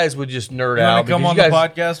 You guys would just nerd You out. want to come because on you the guys-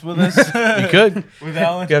 podcast with us? You could. with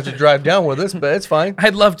Alan. You have to drive down with us, but it's fine.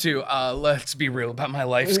 I'd love to. Let's be real about my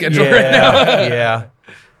life schedule right now. Yeah.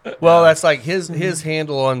 Well, that's like his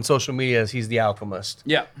handle on social media is he's the alchemist.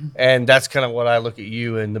 Yeah. And that's kind of what I look at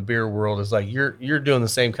you in the beer world is like you're doing the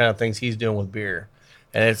same kind of things he's doing with beer.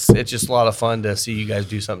 And it's just a lot of fun to see you guys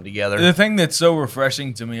do something together. The thing that's so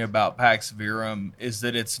refreshing to me about PAX Verum is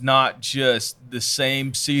that it's not just the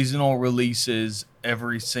same seasonal releases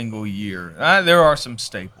every single year. There are some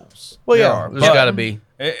staples. Well, There yeah, are, there's but- got to be.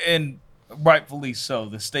 and rightfully so.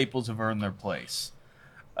 The staples have earned their place.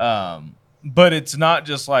 But it's not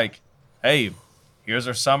just like, hey, here's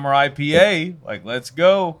our summer IPA. Like, let's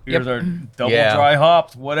go. Here's our double dry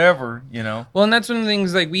hopped, whatever, you know. Well, and that's one of the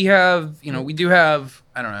things, like, we do have,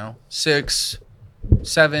 I don't know, 6,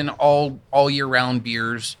 7 all year round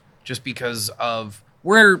beers, just because of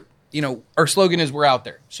our slogan is we're out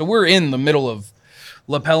there. So we're in the middle of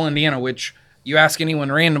LaPel, Indiana, which you ask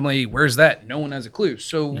anyone randomly, where's that? No one has a clue.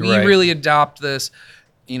 So we really adopt this,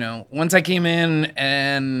 once I came in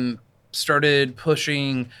and started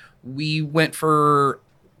pushing, we went for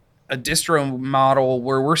a distro model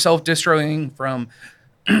where we're self-distroing from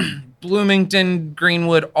Bloomington,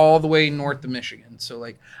 Greenwood, all the way north of Michigan. So,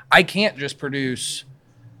 like, I can't just produce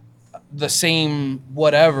the same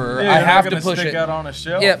whatever. Yeah, I you're have not to gonna push stick it out on a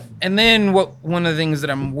shelf. Yep. And then one of the things that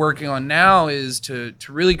I'm working on now is to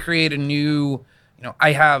really create a new,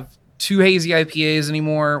 I have 2 hazy IPAs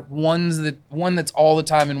anymore. One that's all the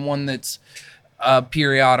time and one that's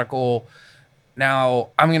periodical. Now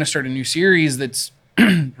I'm going to start a new series that's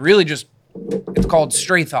really just, it's called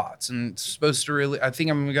Stray Thoughts, and it's supposed to I think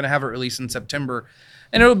I'm going to have it released in September,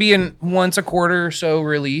 and it'll be in once a quarter or so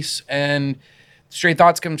release. And Stray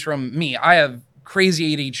Thoughts comes from me. I have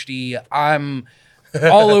crazy ADHD. I'm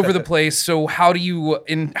all over the place. So how do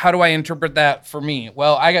I interpret that for me?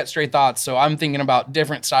 Well, I got Stray Thoughts, so I'm thinking about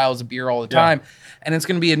different styles of beer all the time. And it's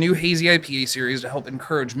going to be a new hazy IPA series to help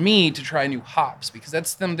encourage me to try new hops, because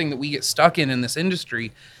that's something that we get stuck in this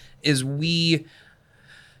industry is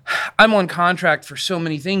I'm on contract for so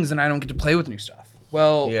many things and I don't get to play with new stuff.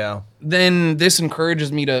 Well, then this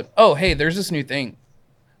encourages me to, oh, hey, there's this new thing.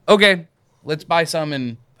 Okay, let's buy some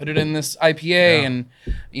and put it in this IPA. And,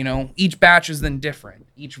 each batch is then different.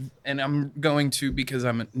 And I'm going to, because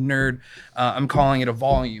I'm a nerd, I'm calling it a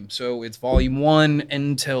volume. So it's volume 1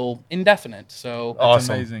 until indefinite. So That's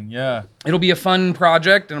amazing. Yeah. it'll be a fun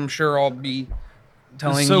project, and I'm sure I'll be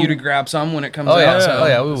telling So- you to grab some when it comes Oh, out. yeah. So, Oh,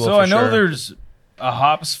 yeah, we will So for I know sure. there's a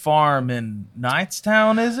hops farm in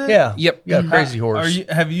Knightstown, is it? Yeah. Yep. Yeah, Crazy Horse.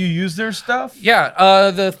 Have you used their stuff?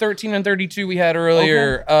 Yeah, the 13 and 32 we had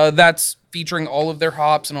earlier, that's featuring all of their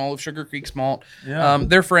hops and all of Sugar Creek's malt. Yeah.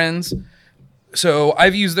 They're friends. So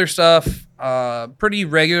I've used their stuff pretty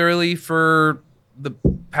regularly for the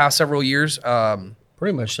past several years.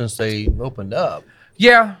 Pretty much since they opened up.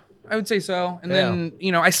 Yeah, I would say so. And then,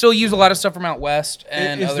 I still use a lot of stuff from out west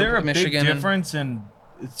and Is other there a Michigan. big difference in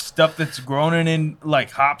stuff that's grown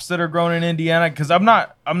like hops that are grown in Indiana? Because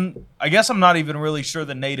I guess I'm not even really sure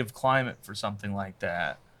the native climate for something like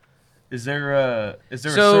that. Is there a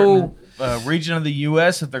certain region of the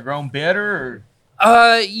U.S. that they're grown better?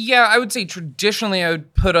 Yeah, I would say traditionally I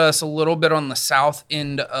would put us a little bit on the south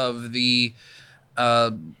end of the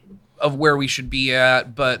of where we should be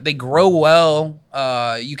at, but they grow well.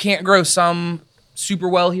 You can't grow some super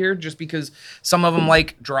well here just because some of them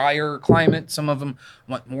like drier climate, some of them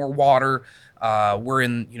want more water. We're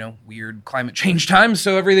in, weird climate change times,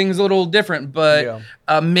 so everything's a little different. But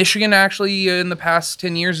Michigan actually in the past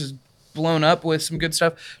 10 years has blown up with some good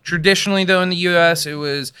stuff. Traditionally, though, in the U.S., it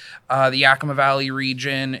was the Yakima Valley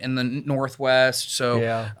region in the Northwest.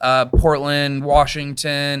 So Portland,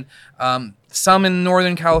 Washington, some in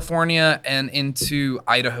Northern California, and into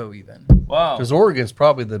Idaho even. Wow. Because Oregon's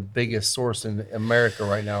probably the biggest source in America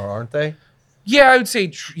right now, aren't they? Yeah, I would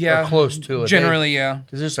say, Or close to it. Generally, yeah.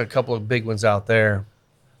 Because there's a couple of big ones out there.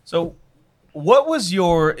 So what was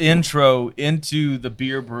your intro into the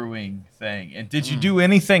beer brewing thing? And did you do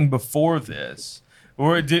anything before this?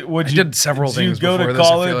 Or did several things you go before to this, I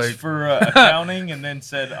college feel like. for accounting and then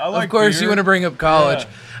said, I like Of course, beer? you want to bring up college.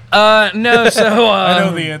 Yeah. No, so... I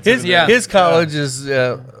know the answer. His college is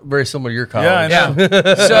very similar to your college. Yeah, I know.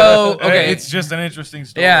 Yeah. So, okay. It's just an interesting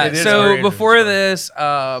story. Yeah, It is so very before interesting.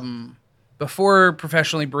 this, before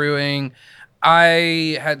professionally brewing,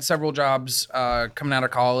 I had several jobs coming out of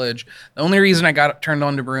college. The only reason I got turned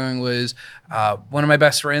on to brewing was one of my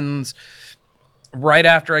best friends, right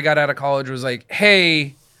after I got out of college, was like,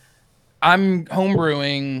 hey, I'm home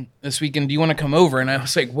brewing this weekend. Do you want to come over? And I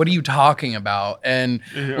was like, what are you talking about? And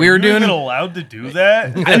we were doing... Are you even allowed to do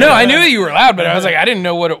that? I know, I knew that you were loud, but I was like, I didn't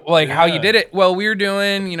know how you did it. Well, we were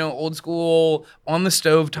doing, old school on the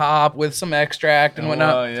stovetop with some extract and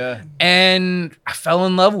whatnot. Oh, yeah. And I fell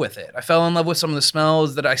in love with it. I fell in love with some of the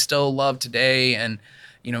smells that I still love today. And,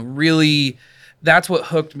 really, that's what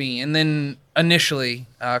hooked me. And then initially,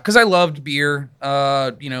 because I loved beer,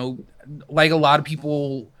 like a lot of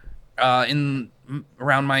people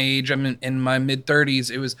around my age, I'm in my mid-30s,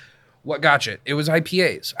 it was what got you. It was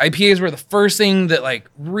IPAs. IPAs were the first thing that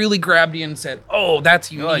really grabbed you and said, "Oh,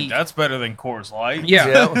 that's unique." You're like, that's better than Coors Light.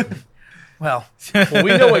 Yeah. Well,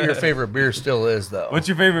 we know what your favorite beer still is, though. What's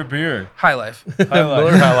your favorite beer? High Life.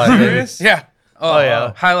 Miller High Life, baby. Yeah. Oh,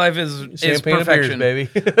 yeah. High Life is Champagne and perfection, beers,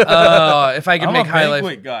 baby. If I could I'm make a High Life,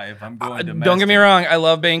 banquet guy if I'm going to don't get me wrong. I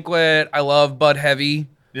love Banquet. I love Bud Heavy.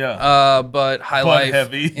 Yeah. But High Bud Life.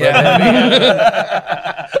 Heavy.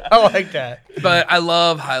 Yeah. I like that. But I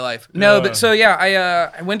love High Life. No, but so yeah,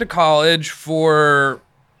 I went to college for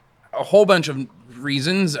a whole bunch of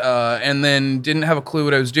reasons, and then didn't have a clue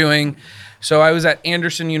what I was doing. So I was at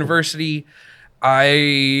Anderson University.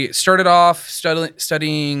 I started off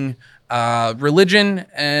studying religion,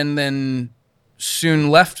 and then soon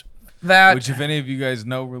left that. Which, if any of you guys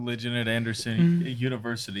know religion at Anderson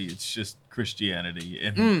University, it's just Christianity.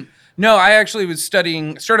 And No, I actually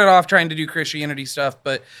started off trying to do Christianity stuff,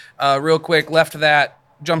 but real quick left that,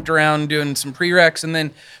 jumped around doing some prereqs, and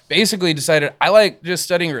then basically decided I like just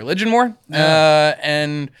studying religion more.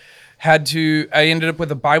 And I ended up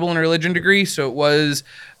with a Bible and religion degree, so it was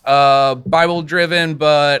Bible driven,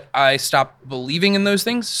 but I stopped believing in those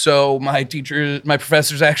things. So my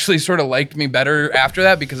professors actually sort of liked me better after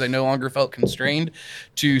that because I no longer felt constrained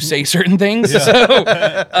to say certain things. So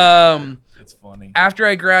it's funny. after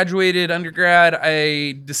I graduated undergrad,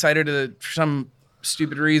 I decided for some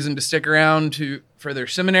stupid reason to stick around for their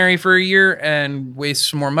seminary for a year and waste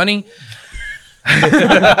some more money.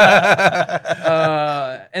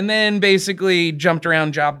 And then basically jumped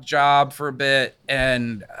around job to job for a bit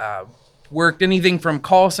and worked anything from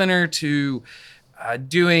call center to I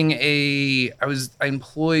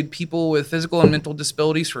employed people with physical and mental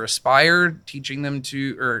disabilities for Aspire, training them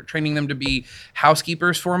to be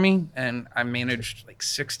housekeepers for me. And I managed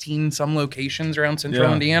 16 some locations around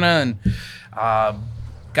central Indiana, and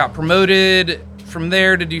got promoted from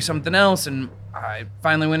there to do something else. And I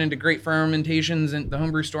finally went into Great Fermentations in the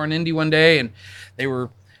homebrew store in Indy one day, and they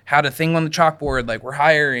had a thing on the chalkboard like, we're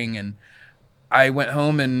hiring. And I went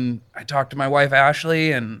home and I talked to my wife,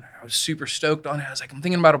 Ashley, and I was super stoked on it. I was like, I'm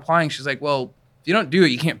thinking about applying. She's like, well, if you don't do it,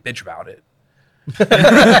 you can't bitch about it.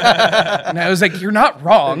 And I was like, you're not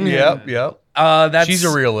wrong. Yep. She's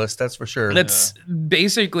a realist, that's for sure. That's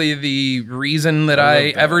basically the reason that I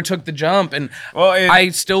ever took the jump. And I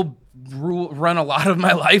still run a lot of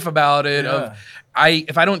my life about it.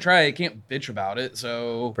 If I don't try, I can't bitch about it.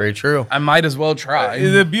 So very true. I might as well try.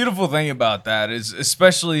 The beautiful thing about that is,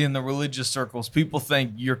 especially in the religious circles, people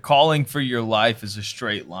think your calling for your life is a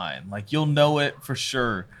straight line. Like, you'll know it for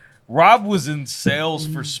sure Rob was in sales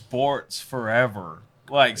for sports forever.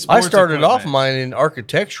 Like I sports started off equipment. mine in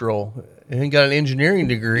architectural and then got an engineering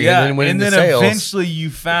degree Yeah, and then went and into then sales. eventually you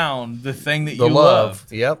found the thing that The you love.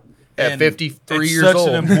 loved. Yep. At And 53 it's years such old.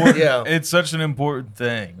 An important, Yeah. It's such an important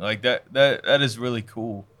thing. Like that is really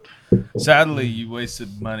cool. Sadly, you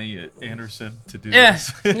wasted money at Anderson to do Yeah.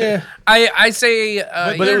 this. Yeah. I say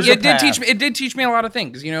But it was a it did path. teach me. It did teach me a lot of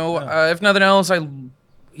things. If nothing else,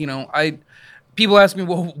 people ask me,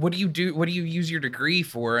 well, what do you do? What do you use your degree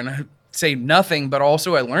for? And I say nothing, but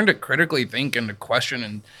also I learned to critically think and to question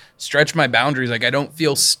and stretch my boundaries. Like I don't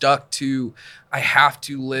feel stuck to I have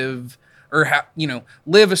to live or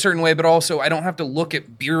live a certain way, but also I don't have to look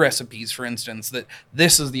at beer recipes, for instance, that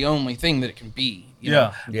this is the only thing that it can be. You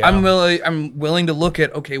know? Yeah. I'm willing to look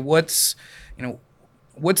at, okay, what's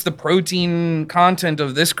the protein content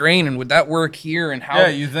of this grain, and would that work here? And how? Yeah,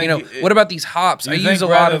 you think what about these hops? I use a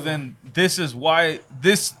lot of. Than this is why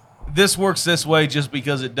this works this way just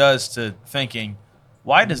because it does, to thinking,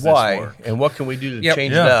 why does this work? And what can we do to Yep.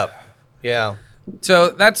 change Yeah. it up? Yeah. So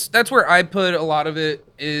that's where I put a lot of it.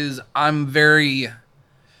 Is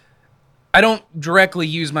I don't directly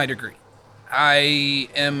use my degree. I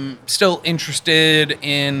am still interested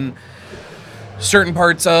in certain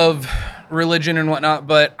parts of religion and whatnot,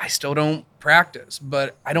 but I still don't practice.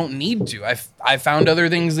 But I don't need to. I found other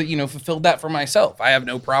things that fulfilled that for myself. I have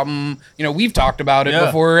no problem. We've talked about it Yeah.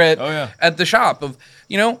 before at Oh, yeah. at the shop.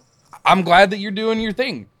 I'm glad that you're doing your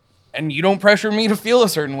thing, and you don't pressure me to feel a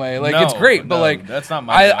certain way. Like it's great, but like that's not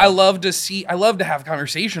my job. I love to have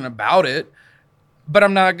conversation about it, but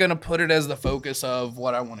I'm not gonna put it as the focus of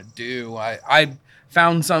what I want to do. I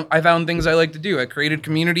found things I like to do. I created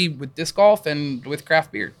community with disc golf and with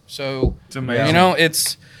craft beer. So It's amazing.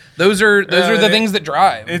 those are the things that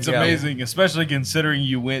drive. It's Yeah. amazing, especially considering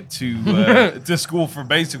you went to to school for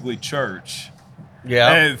basically church.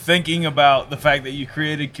 Yeah. And thinking about the fact that you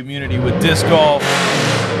created community with disc golf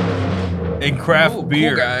and craft Ooh, beer.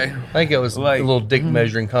 cool guy. I think it was Like- a little dick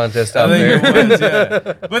measuring contest I out think there. it was,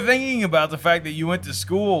 yeah. But thinking about the fact that you went to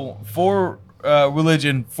school for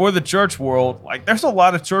religion, for the church world, like there's a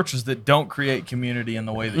lot of churches that don't create community in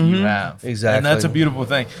the way that you have. Exactly. And that's a beautiful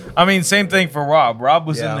thing. I mean, same thing for Rob. Rob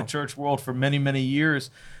was in Yeah. the church world for many, many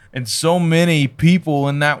years. And so many people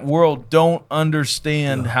in that world don't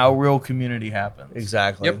understand how real community happens.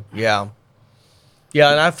 Exactly. Yep. Yeah.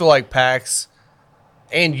 Yeah, and I feel like PAX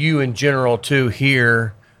and you in general too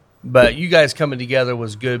here, but you guys coming together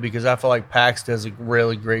was good because I feel like PAX does a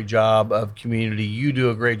really great job of community. You do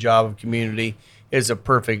a great job of community. It's a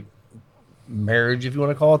perfect marriage, if you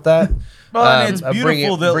want to call it that. Well, and it's of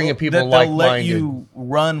beautiful bringing people that they'll let like-minded. you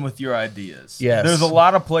run with your ideas. Yes. There's a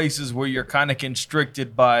lot of places where you're kind of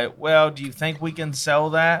constricted by, well, do you think we can sell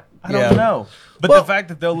that? I Yeah. don't know. But Well- the fact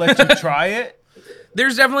that they'll let you try it,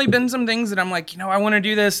 There's definitely been some things that I'm like, I want to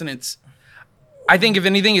do this, and I think if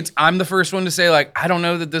anything, I'm the first one to say like, I don't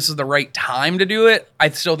know that this is the right time to do it. I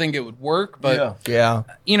still think it would work, but yeah.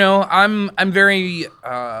 Yeah. I'm very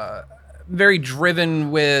very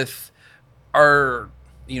driven with our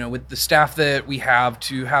with the staff that we have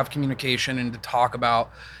to have communication and to talk about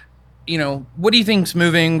what do you think's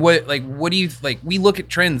moving, what do you like, we look at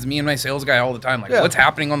trends, me and my sales guy, all the time, like Yeah. what's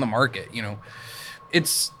happening on the market.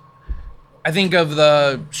 I think of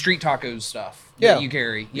the street tacos stuff Yeah. that you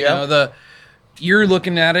carry. Yeah. You're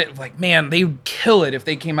looking at it like, man, they would kill it if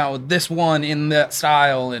they came out with this one in that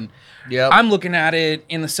style. And Yep. I'm looking at it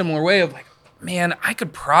in a similar way of like, man, I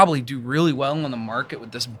could probably do really well on the market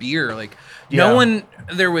with this beer. Like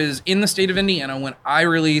there was in the state of Indiana when I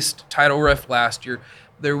released Tidal Rift last year,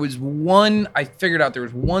 I figured out there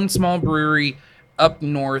was one small brewery up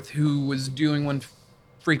north who was doing one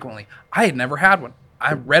frequently. I had never had one.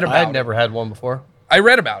 I read about I it. had never had one before. I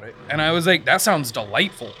read about it and I was like, that sounds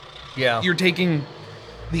delightful. Yeah. You're taking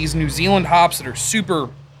these New Zealand hops that are super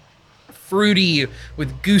fruity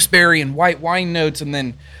with gooseberry and white wine notes, and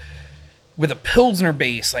then with a Pilsner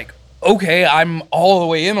base. Like, okay, I'm all the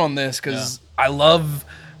way in on this because I love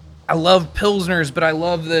Pilsners, but I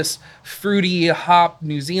love this fruity hop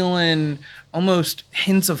New Zealand, almost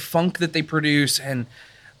hints of funk that they produce, and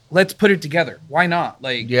let's put it together. Why not?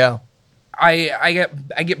 Like, Yeah.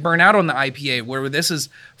 I get burnt out on the IPA where this is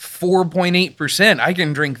 4.8%. I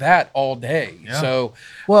can drink that all day. Yeah. So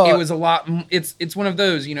Well, it was a lot. It's one of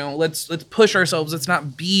those, let's push ourselves. Let's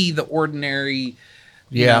not be the ordinary.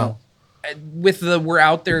 Yeah. With the we're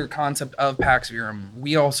out there concept of PAX Verum,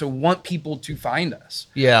 we also want people to find us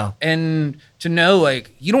Yeah. and to know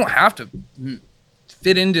like you don't have to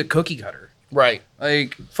fit into cookie cutter. Right.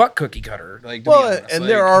 Like fuck cookie cutter. Like to be Well, honest. and Like,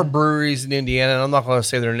 there are breweries in Indiana, and I'm not going to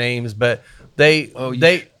say their names, but They Oh,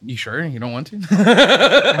 they. you sure you don't want to?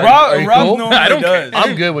 Rob cool? normally I don't does.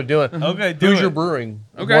 I'm good with doing it. Okay, do Hoosier it. Brewing.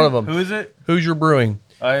 Okay. One of them. Who is it? Hoosier Brewing.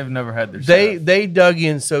 I have never had their They stuff. they dug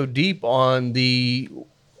in so deep on the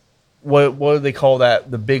what do they call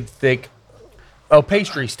that? The big thick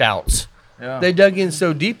pastry stouts. Yeah. They dug in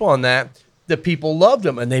so deep on that people loved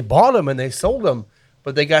them and they bought them and they sold them,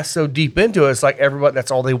 but they got so deep into it. It's like everybody,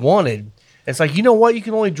 that's all they wanted. It's like, you know what? You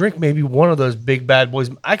can only drink maybe one of those big bad boys.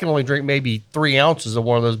 I can only drink maybe 3 ounces of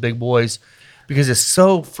one of those big boys because it's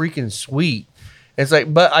so freaking sweet. It's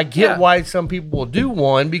like, but I get why some people will do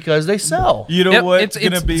one because they sell. You know Yep, what's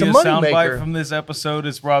going to be it's a a money soundbite maker. from this episode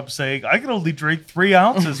is Rob saying, I can only drink 3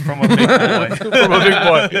 ounces from a big boy. From a big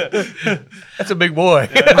boy. That's a big boy.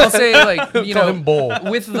 I'll say like you Call know him Bull.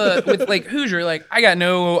 with like Hoosier, like I got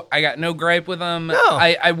no gripe with them. No.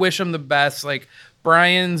 I wish them the best. Like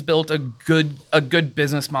Brian's built a good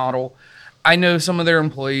business model. I know some of their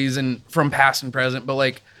employees and from past and present, but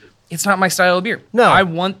like it's not my style of beer. No. I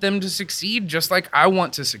want them to succeed just like I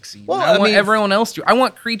want to succeed. Well, And I I want mean- everyone else to. I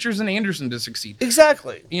want Creatures and Anderson to succeed.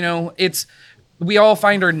 Exactly. You know, we all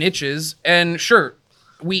find our niches, and sure,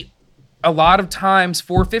 a lot of times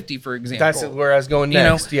 450, for example. That's where I was going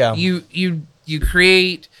next. You know, yeah. you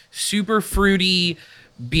create super fruity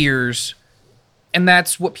beers, and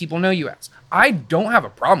that's what people know you as. I don't have a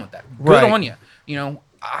problem with that. Good Right. on you. You know,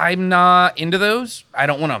 I'm not into those. I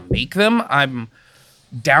don't want to make them. I'm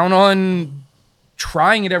down on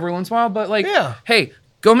trying it every once in a while, but like, Yeah. hey,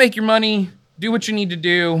 go make your money. Do what you need to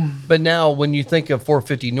do. But now, when you think of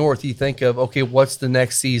 450 North, you think of, okay, what's the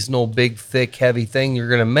next seasonal big, thick, heavy thing you're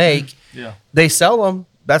going to make? Yeah. They sell them.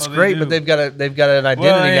 That's Oh, they great, do. but they've got an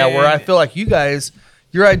identity now. Where I feel like you guys,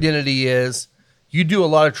 your identity is you do a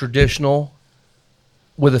lot of traditional,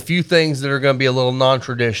 with a few things that are going to be a little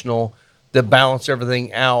non-traditional that balance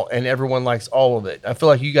everything out, and everyone likes all of it. I feel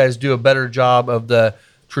like you guys do a better job of the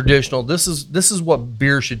traditional. This is what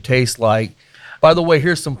beer should taste like. By the way,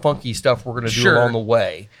 here's some funky stuff we're going to do Sure. along the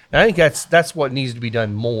way. And I think that's what needs to be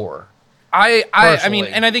done more. I mean, Personally.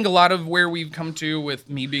 and I think a lot of where we've come to with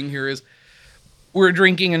me being here is we're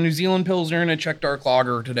drinking a New Zealand Pilsner and a Czech Dark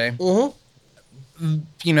Lager today.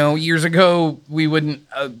 You know, years ago, we wouldn't,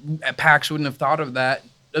 at PAX wouldn't have thought of that,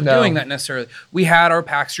 No. doing that necessarily. We had our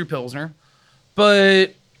Paxter Pilsner,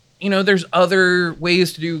 but, you know, there's other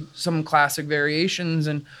ways to do some classic variations,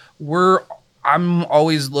 and I'm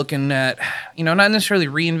always looking at, you know, not necessarily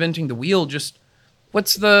reinventing the wheel, just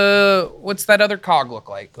what's that other cog look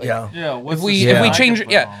like? Like, Yeah. Yeah. if What's we the if we stuff I change can it,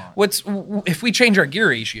 put yeah. on? If we change our gear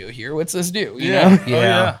ratio here? What's this do? You Yeah. know? Oh,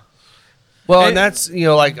 yeah. Well, and that's, you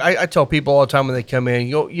know, like I tell people all the time when they come in,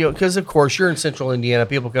 you know, because of course you're in Central Indiana.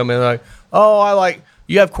 People come in like, oh,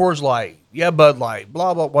 you have Coors Light, you have Bud Light,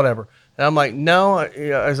 blah blah whatever. And I'm like, no.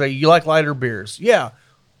 I was like, you like lighter beers? Yeah.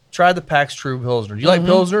 Try the Pax True Pilsner. Do you like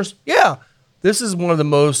Pilsners? Yeah. This is one of the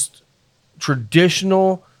most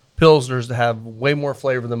traditional Pilsners to have way more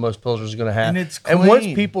flavor than most Pilsners are going to have. And it's And once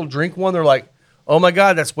clean. people drink one, they're like, oh my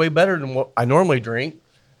God, that's way better than what I normally drink.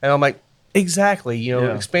 And I'm like, exactly. You know,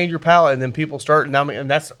 Yeah. expand your palate, and then people start.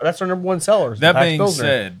 And that's our number one seller. is the That Pax being Pilsner.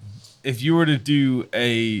 said, if you were to do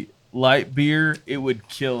a light beer, it would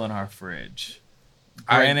kill in our fridge.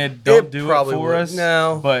 Granted, don't it do it probably for would. us.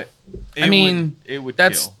 No. But I mean, it would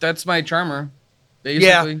That's kill. my charmer,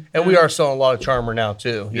 Yeah, basically. and we are selling a lot of Charmer now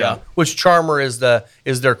too. Yeah, Yeah. which Charmer is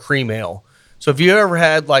their cream ale. So if you ever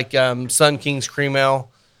had like Sun King's cream ale,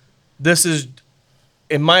 this is,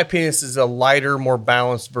 in my opinion, this is a lighter, more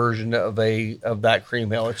balanced version of that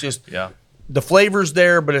cream ale. It's just Yeah. the flavor's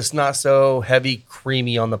there, but it's not so heavy,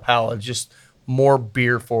 creamy on the palate. It's just more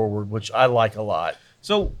beer forward, which I like a lot.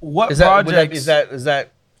 So what Is that projects? is that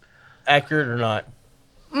accurate or not?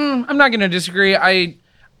 I'm not going to disagree. I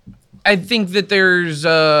think that there's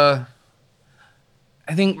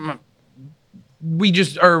we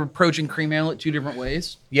just are approaching cream ale at two different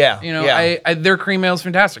ways. Yeah, You know, yeah. their cream ale is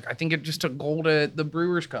fantastic. I think it just took gold at the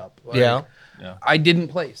Brewers Cup. Like, Yeah. Yeah. I didn't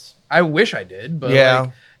place. I wish I did, but Yeah.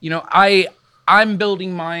 like, you know, I'm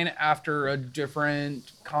building mine after a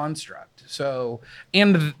different construct. So,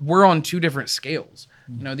 and we're on two different scales.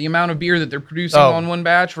 You know, the amount of beer that they're producing Oh. on one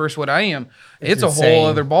batch versus what I am, it's a insane. whole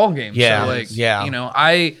other ball game. Yeah, So like, yeah. you know,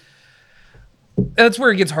 that's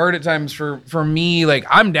where it gets hard at times for me. Like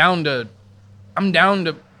I'm down to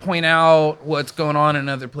point out what's going on in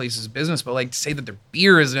other places' business, but like to say that their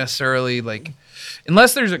beer is necessarily like,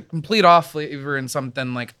 unless there's a complete off flavor in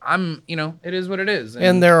something, like it is what it is.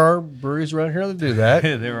 And there are breweries around here that do that.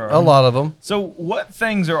 There are. A lot of them. So what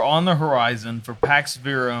things are on the horizon for PAX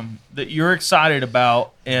Verum that you're excited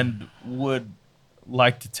about and would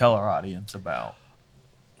like to tell our audience about?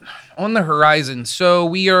 on the horizon. So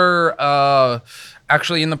we are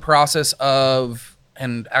actually in the process of,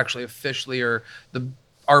 and actually officially,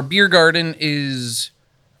 our beer garden is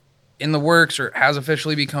in the works, or has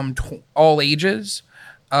officially become all ages.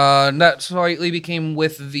 That slightly became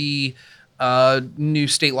with the new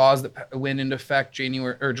state laws that went into effect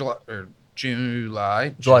July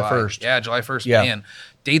 1st. Yeah, July 1st. Yeah. Man,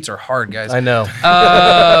 dates are hard, guys. I know.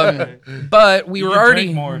 But we You were can already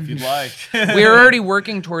drink more if you'd like. we were already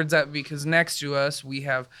working towards that, because next to us we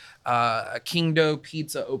have a King Dough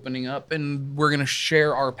Pizza opening up, and we're gonna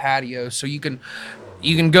share our patio. So you can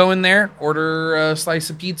go in there, order a slice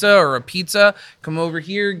of pizza or a pizza, come over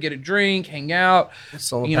here, get a drink, hang out.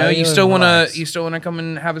 So You know, you still wanna come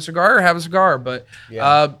and have a cigar, but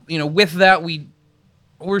with that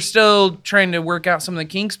we're still trying to work out some of the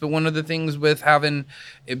kinks. But one of the things with having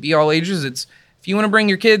it be all ages, it's, if you want to bring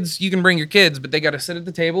your kids, you can bring your kids, but they got to sit at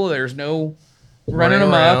the table. There's no running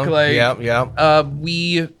amok.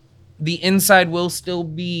 The inside will still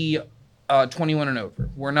be 21 and over.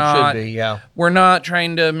 We're not. Should be, yeah. We're not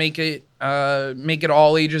trying to make it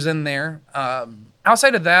all ages in there.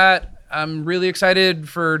 Outside of that, I'm really excited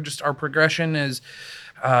for just our progression as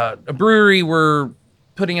a brewery. We're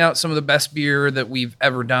putting out some of the best beer that we've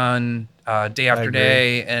ever done, day after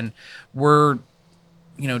day, and we're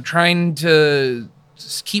trying to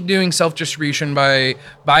just keep doing self-distribution by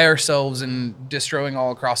ourselves and distroing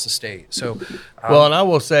all across the state. So Well, and I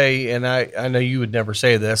will say, and I know you would never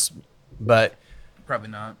say this, but probably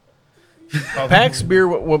not. PAX beer,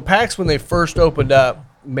 when they first opened up,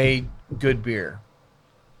 made good beer,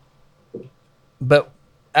 but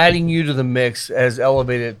adding you to the mix has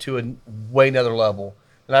elevated it to a way another level,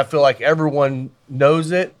 and I feel like everyone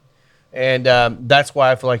knows it, and that's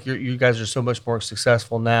why I feel like you guys are so much more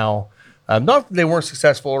successful now. Not that they weren't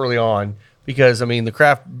successful early on, because I mean the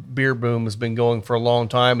craft beer boom has been going for a long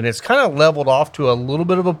time, and it's kind of leveled off to a little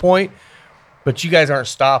bit of a point. But you guys aren't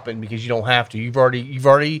stopping because you don't have to. You're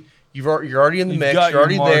already in the mix. You're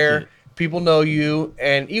already there. People know you,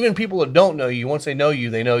 and even people that don't know you, once they know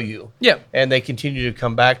you, they know you. Yeah, and they continue to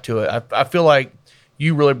come back to it. I feel like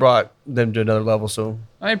you really brought them to another level. So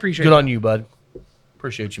I appreciate. Good on you, bud.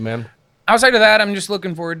 Appreciate you, man. Outside of that, I'm just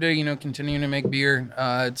looking forward to continuing to make beer.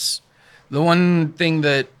 It's the one thing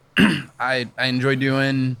that I enjoy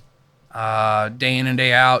doing day in and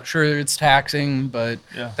day out. Sure, it's taxing, but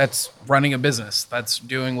that's running a business. That's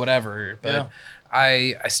doing whatever. But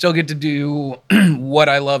I still get to do what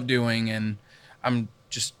I love doing, and I'm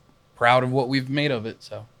just proud of what we've made of it.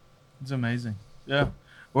 So it's amazing. Yeah,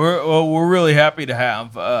 we're really happy to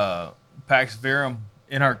have PAX Verum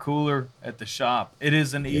in our cooler at the shop. It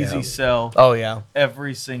is an easy sell. Oh yeah,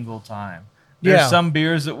 every single time. There's some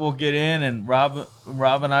beers that we'll get in, and Rob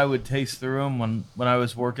and I would taste through them when I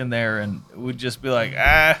was working there, and we'd just be like,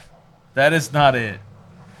 that is not it.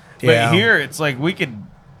 But here, it's like we could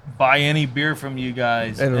buy any beer from you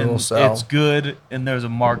guys, and it's good, and there's a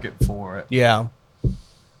market for it. Yeah.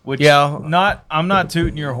 I'm not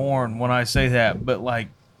tooting your horn when I say that, but like,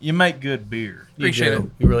 you make good beer. Appreciate it.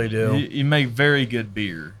 You really do. You make very good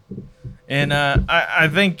beer, and I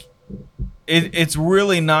think it's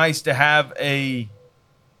really nice to have a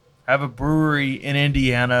brewery in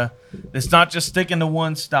Indiana that's not just sticking to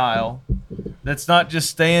one style, that's not just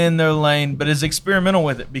staying in their lane, but is experimental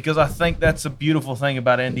with it. Because I think that's a beautiful thing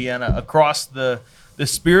about Indiana. Across the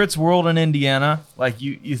spirits world in Indiana, like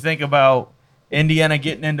you think about Indiana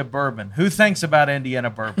getting into bourbon. Who thinks about Indiana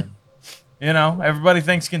bourbon? Everybody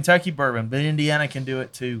thinks Kentucky bourbon, but Indiana can do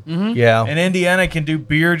it too. Mm-hmm. Yeah, and Indiana can do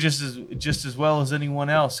beer just as well as anyone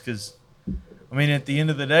else. Because I mean, at the end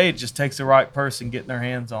of the day, it just takes the right person getting their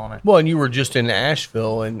hands on it. Well, and you were just in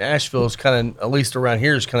Asheville, and Asheville is kind of, at least around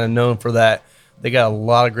here, is kind of known for that. They got a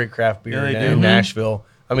lot of great craft beer in Nashville.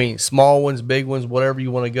 I mean, small ones, big ones, whatever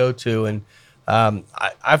you want to go to. And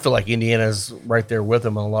I feel like Indiana's right there with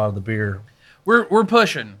them on a lot of the beer. We're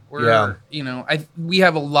pushing. We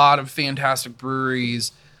have a lot of fantastic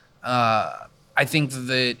breweries. I think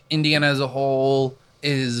that Indiana as a whole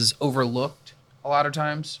is overlooked a lot of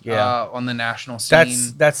times on the national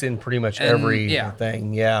scene. That's in pretty much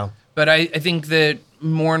everything. Yeah. But I think that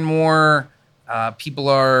more and more people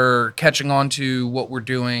are catching on to what we're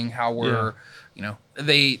doing, how we're,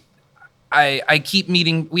 I keep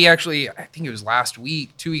meeting. I think it was last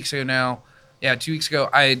week, 2 weeks ago now. Yeah, 2 weeks ago,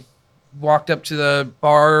 I walked up to the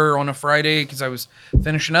bar on a Friday because I was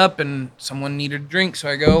finishing up and someone needed a drink. So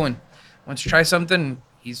I go and wants to try something.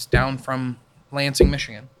 He's down from Lansing,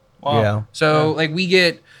 Michigan. Wow. Yeah. So we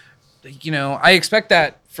get, I expect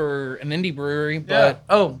that for an indie brewery, but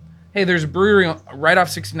hey, there's a brewery right off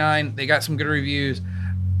 69. They got some good reviews.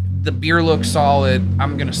 the beer looks solid.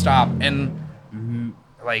 I'm gonna stop. And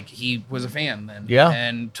like he was a fan then,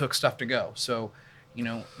 and took stuff to go. So,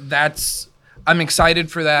 I'm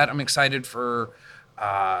excited for that. I'm excited for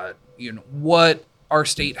what our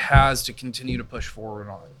state has to continue to push forward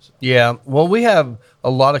on. So. Yeah, well, we have a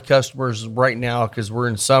lot of customers right now because we're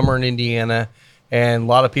in summer in Indiana, and a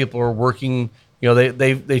lot of people are working.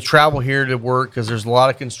 They travel here to work because there's a lot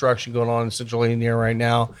of construction going on in Central Indiana right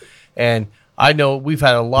now, and I know we've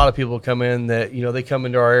had a lot of people come in that they come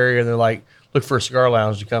into our area and they're like, look for a cigar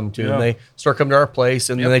lounge to come to, and they start coming to our place,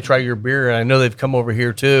 and then they try your beer, and I know they've come over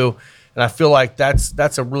here too, and I feel like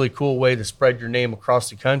that's a really cool way to spread your name across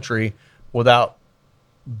the country without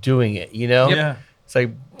doing it, Yeah. It's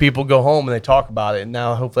like people go home and they talk about it, and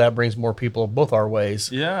now hopefully that brings more people both our ways.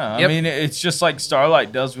 Yeah, I mean, it's just like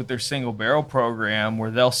Starlight does with their single barrel program,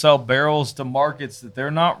 where they'll sell barrels to markets that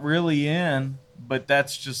they're not really in, but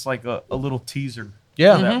that's just like a little teaser for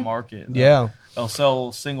that market. Yeah. They'll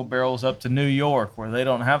sell single barrels up to New York, where they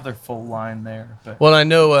don't have their full line there. But well, I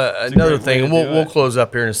know another thing, and great way to do we'll it. close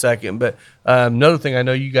up here in a second, but another thing I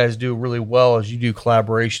know you guys do really well is you do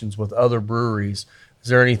collaborations with other breweries. Is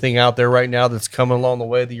there anything out there right now that's coming along the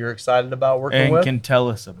way that you're excited about working and with? can tell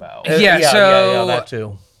us about. Yeah, that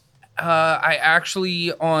too. I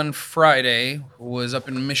actually on Friday was up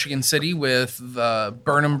in Michigan City with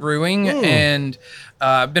Verum Brewing, and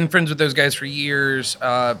I've been friends with those guys for years.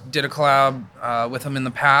 Did a collab with them in the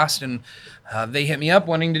past, and they hit me up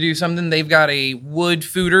wanting to do something. They've got a wood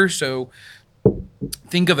fooder, so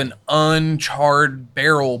think of an uncharred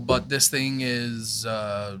barrel, but this thing is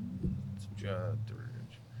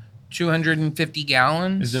 250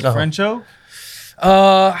 gallons. Is it French oak?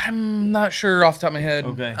 I'm not sure off the top of my head.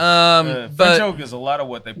 Okay. But French oak is a lot of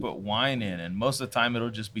what they put wine in, and most of the time it'll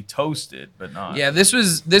just be toasted, but not. yeah, this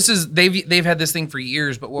is they've had this thing for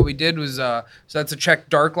years. But what we did was so that's a Czech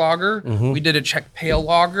dark lager. We did a Czech pale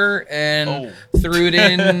lager and threw it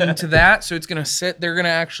into that. So it's gonna sit. They're gonna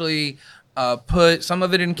actually put some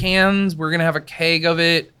of it in cans. We're gonna have a keg of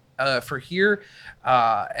it for here.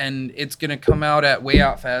 And it's going to come out at Way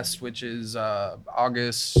Out Fest, which is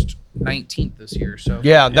August 19th this year. So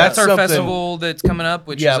that's our festival that's coming up,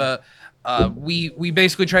 which is we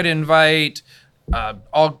basically try to invite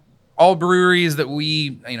all breweries that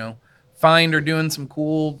we find are doing some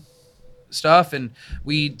cool stuff, and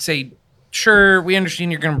we say, sure, we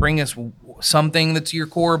understand you're going to bring us something that's your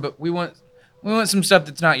core, but we want some stuff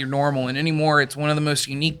that's not your normal. And anymore, it's one of the most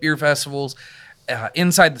unique beer festivals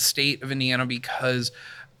inside the state of Indiana because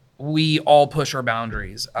we all push our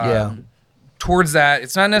boundaries. Towards that,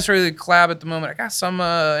 it's not necessarily a collab at the moment. I got some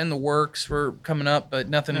in the works for coming up, but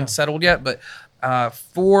nothing settled yet. But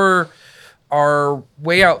for our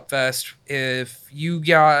Way Out Fest, if you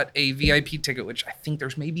got a VIP ticket, which I think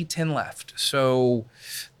there's maybe 10 left, so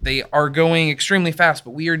they are going extremely fast,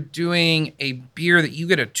 but we are doing a beer that you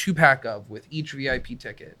get a 2-pack of with each VIP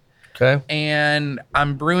ticket. Okay. And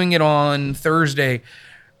I'm brewing it on Thursday.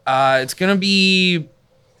 It's going to be,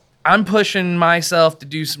 I'm pushing myself to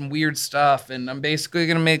do some weird stuff, and I'm basically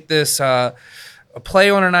going to make this a play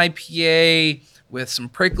on an IPA with some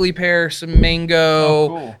prickly pear, some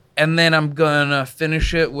mango, and then I'm going to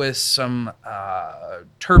finish it with some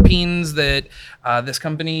terpenes that this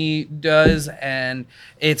company does, and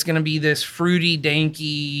it's going to be this fruity,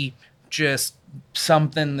 danky, just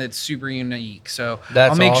something that's super unique. So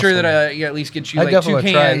I'll make sure that I at least get you like 2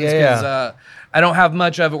 cans because I don't have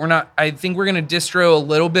much of it. I think we're going to distro a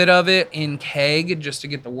little bit of it in keg just to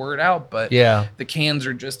get the word out, but the cans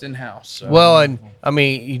are just in house. So. Well, and I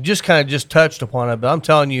mean, you just kind of just touched upon it, but I'm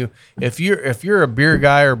telling you, if you're a beer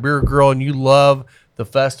guy or beer girl and you love the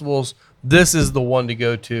festivals, this is the one to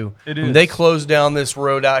go to. It I mean, is. they closed down this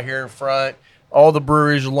road out here in front. All the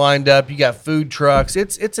breweries are lined up. You got food trucks.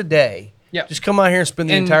 It's a day. Yeah. Just come out here and spend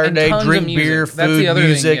the entire and day, tons drink of music. beer, That's food, the other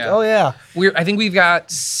music. thing, Oh, yeah. I think we've got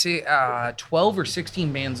 12 or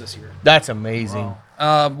 16 bands this year. That's amazing.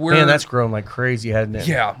 Man, that's grown like crazy, hasn't it?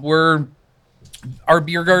 Yeah, our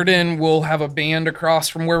beer garden will have a band across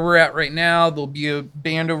from where we're at right now. There'll be a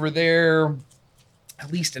band over there,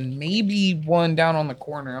 at least, and maybe one down on the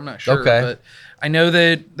corner. I'm not sure. Okay. But I know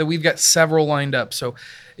that we've got several lined up. So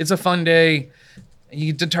it's a fun day.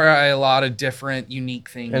 You get to try a lot of different, unique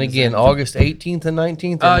things. And again, August 18th and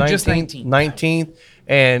 19th? Or just 19th. 19th.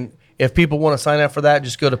 And if people want to sign up for that,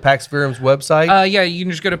 just go to Pax Verum's website. Yeah, you can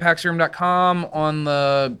just go to paxverum.com. On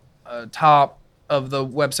the top of the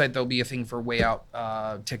website, there'll be a thing for Way Out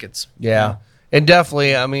tickets. Yeah. And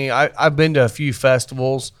definitely, I mean, I've been to a few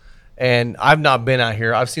festivals, And I've not been out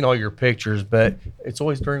here. I've seen all your pictures, but it's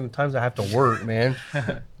always during the times I have to work, man.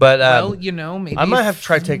 But Well, you know, maybe I might have to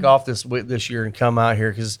try to take off this year and come out here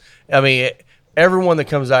because I mean, everyone that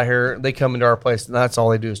comes out here, they come into our place and that's all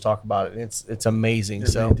they do is talk about it. It's amazing.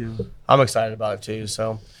 So they do. I'm excited about it too.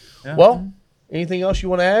 So, Yeah. well, anything else you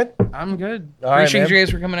want to add? I'm good. All right, Appreciate man. you guys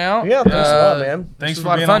for coming out. Yeah, thanks a lot, man. Thanks was a for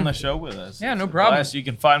lot of being fun. on the show with us. Yeah, no It's a problem. blast. You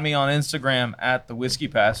can find me on Instagram at the Whiskey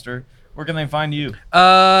Pastor. Where can they find you?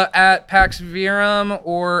 At Pax Verum,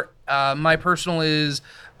 or my personal is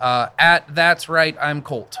at That's Right, I'm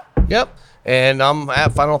Colt. Yep. And I'm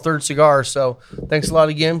at Final Third Cigar. So thanks a lot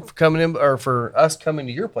again for coming in, or for us coming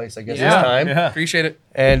to your place, I guess, this time. Yeah. Appreciate it.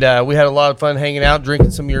 And we had a lot of fun hanging out,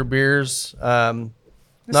 drinking some of your beers. Not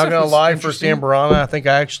stuff gonna is lie, for interesting. Amberana, I think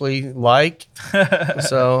I actually like.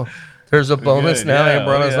 So there's a bonus Good, now. yeah,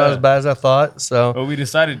 Amberana's oh, not yeah. as bad as I thought. So Well, we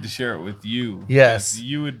decided to share it with you. Yes. 'cause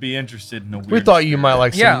you would be interested in a weird we thought you spirit. might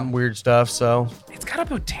like Yeah. some weird stuff. So It's got a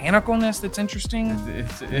botanicalness that's interesting.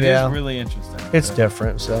 It is Yeah. really interesting. it's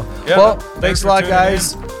different. So Yeah, well, thanks thanks a for lot, tuning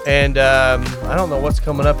guys. And I don't know what's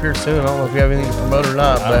coming up here soon. I don't know if you have anything to promote or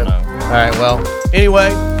not. I But don't know. all right. Well, anyway,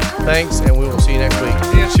 thanks, and we will see you next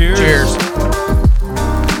week. Cheers. Cheers.